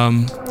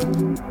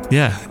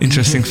 Yeah,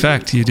 interesting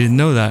fact, you didn't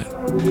know that.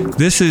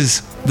 This is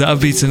the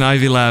Upbeats and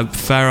Ivy Lab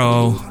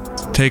Pharaoh,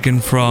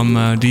 taken from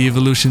the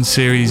Evolution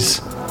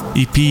series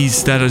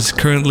EPs that is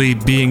currently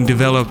being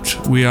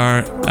developed. We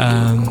are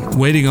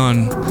waiting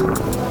on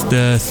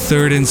the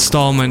third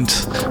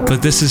installment,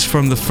 but this is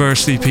from the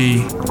first EP,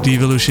 the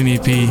Evolution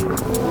EP,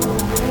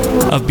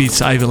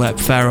 Upbeats Ivy Lab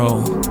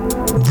Pharaoh.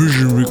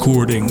 Vision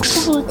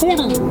Recordings.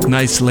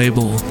 Nice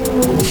label.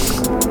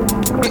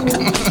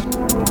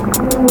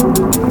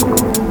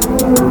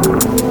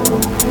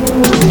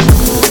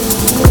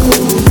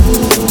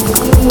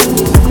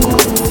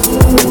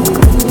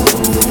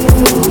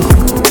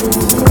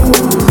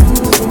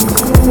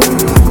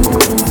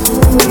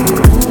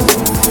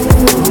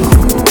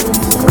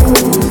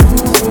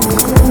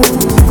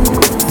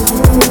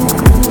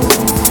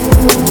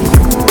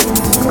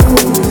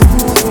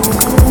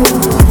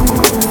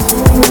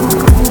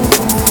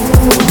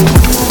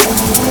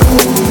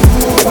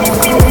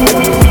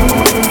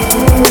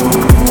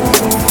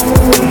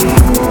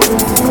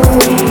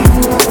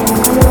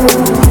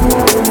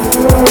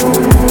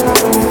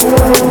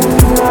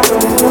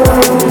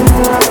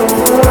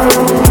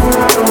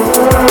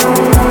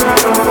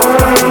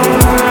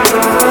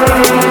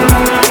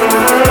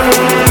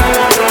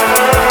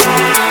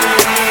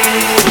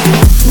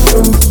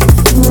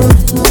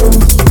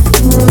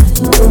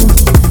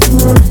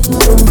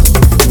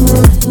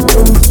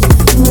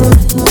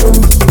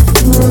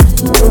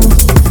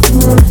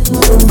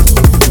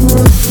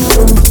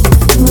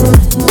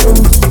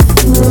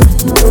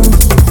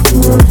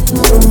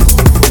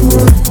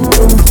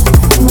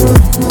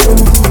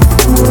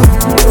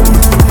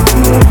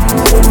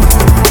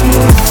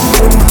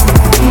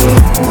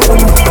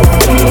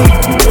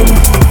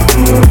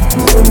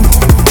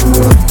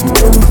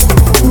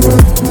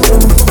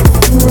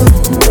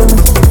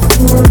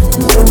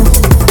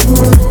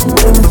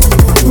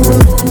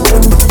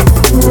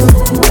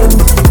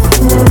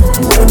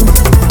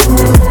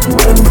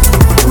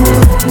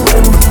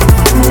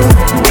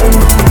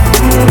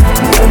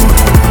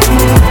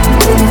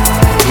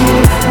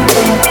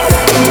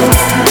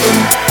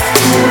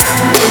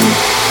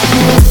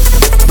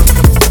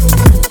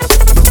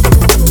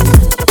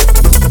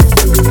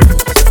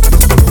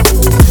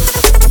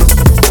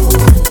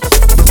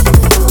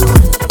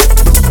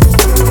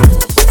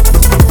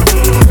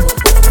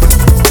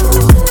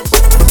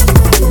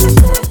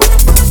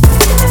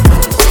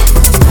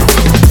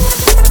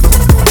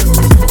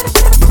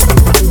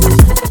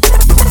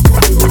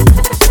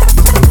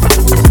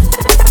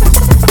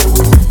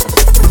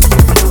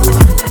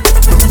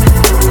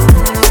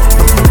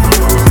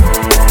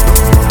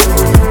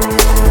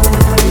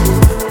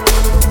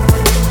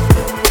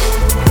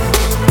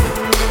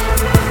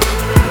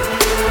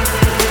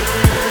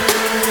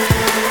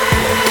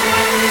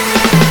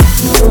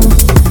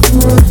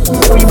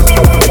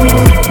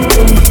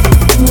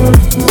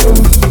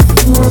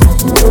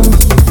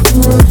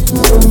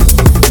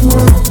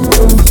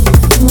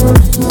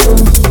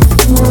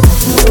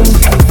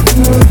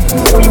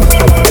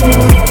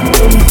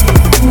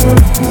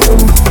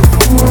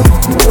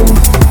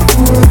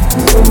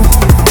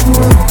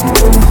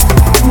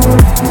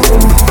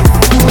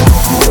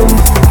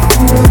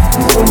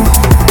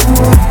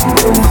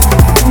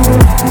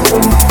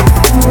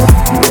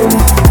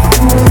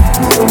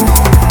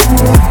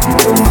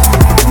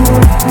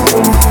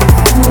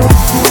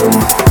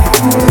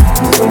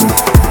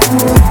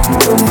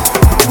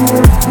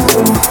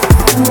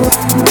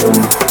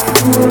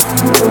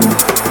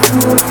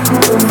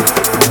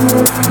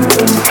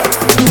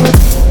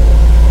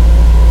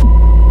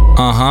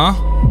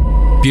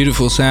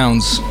 Beautiful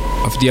sounds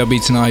of the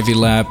Upbeats and Ivy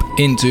Lab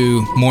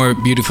into more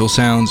beautiful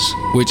sounds,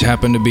 which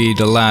happen to be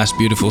the last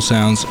beautiful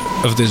sounds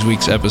of this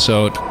week's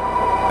episode.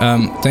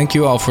 Thank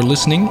you all for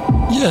listening.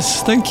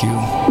 Yes, thank you.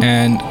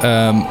 And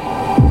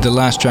the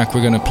last track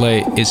we're gonna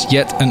play is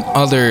yet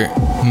another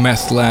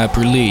Meth Lab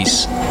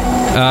release.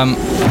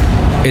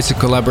 It's a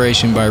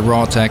collaboration by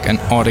Rawtech and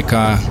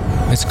Audica.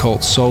 It's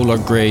called Solar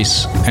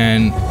Grace,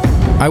 and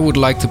I would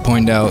like to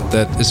point out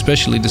that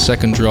especially the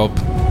second drop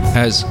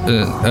has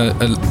a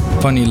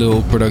funny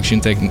little production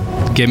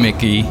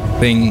gimmicky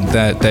thing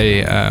that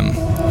they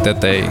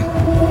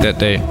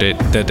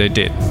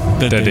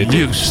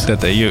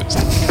used.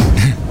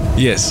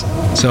 Yes.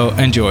 So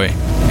enjoy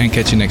and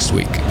catch you next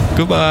week.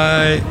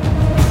 Goodbye.